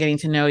much fun getting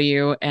to know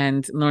you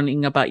and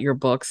learning about your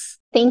books.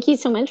 Thank you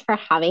so much for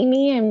having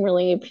me. I'm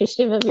really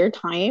appreciative of your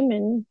time,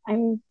 and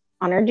I'm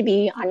honored to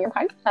be on your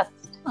podcast.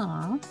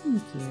 Aw,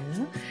 thank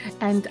you.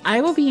 And I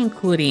will be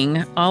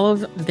including all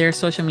of their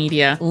social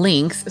media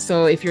links.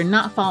 So if you're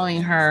not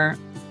following her,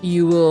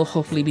 you will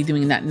hopefully be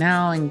doing that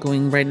now and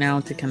going right now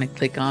to kind of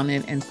click on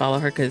it and follow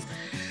her, because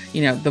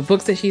the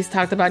books that she's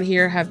talked about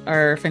here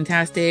are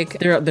fantastic.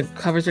 The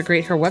covers are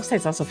great. Her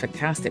website's also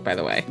fantastic, by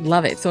the way.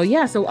 Love it. So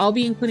yeah, so I'll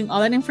be including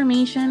all that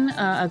information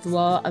as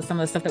well as some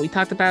of the stuff that we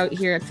talked about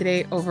here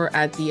today over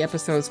at the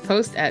episode's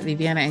post at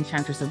Viviana,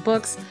 Enchantress of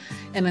Books.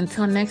 And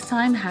until next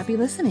time, happy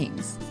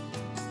listenings.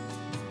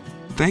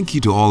 Thank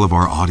you to all of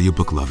our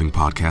Audiobook Loving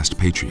Podcast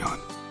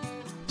Patreon.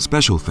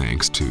 Special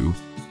thanks to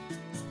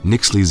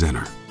Nixley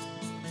Zenner,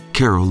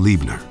 Carol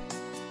Liebner,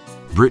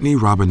 Brittany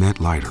Robinette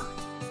Leiter,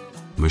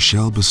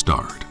 Michelle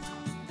Bastard,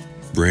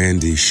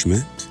 Brandy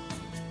Schmidt,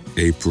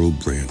 April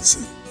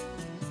Branson.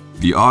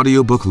 The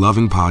Audiobook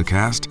Loving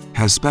Podcast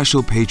has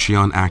special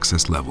Patreon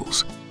access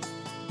levels.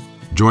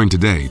 Join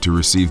today to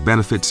receive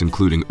benefits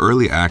including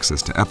early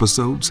access to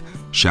episodes,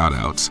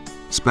 shout-outs,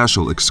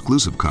 special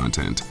exclusive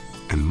content,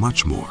 and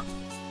much more.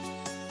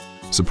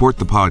 Support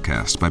the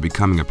podcast by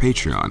becoming a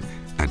Patreon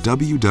at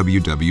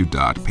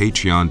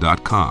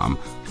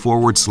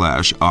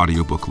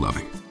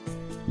www.patreon.com/audiobookloving.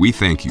 We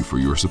thank you for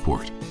your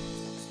support.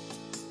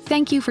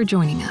 Thank you for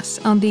joining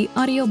us on the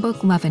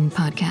Audiobook Lovin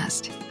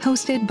podcast,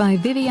 hosted by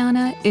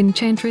Viviana,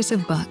 Enchantress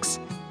of Books.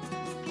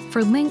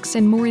 For links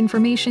and more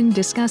information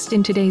discussed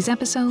in today's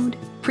episode,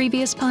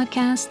 previous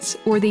podcasts,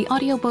 or the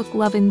Audiobook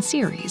Lovin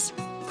series,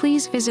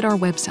 please visit our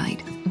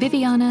website,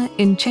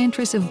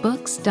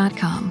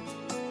 vivianaenchantressofbooks.com.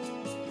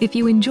 If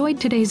you enjoyed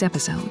today's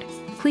episode,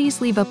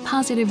 please leave a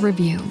positive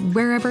review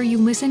wherever you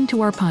listen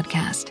to our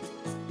podcast.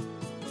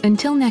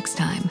 Until next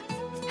time,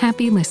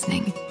 happy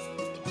listening.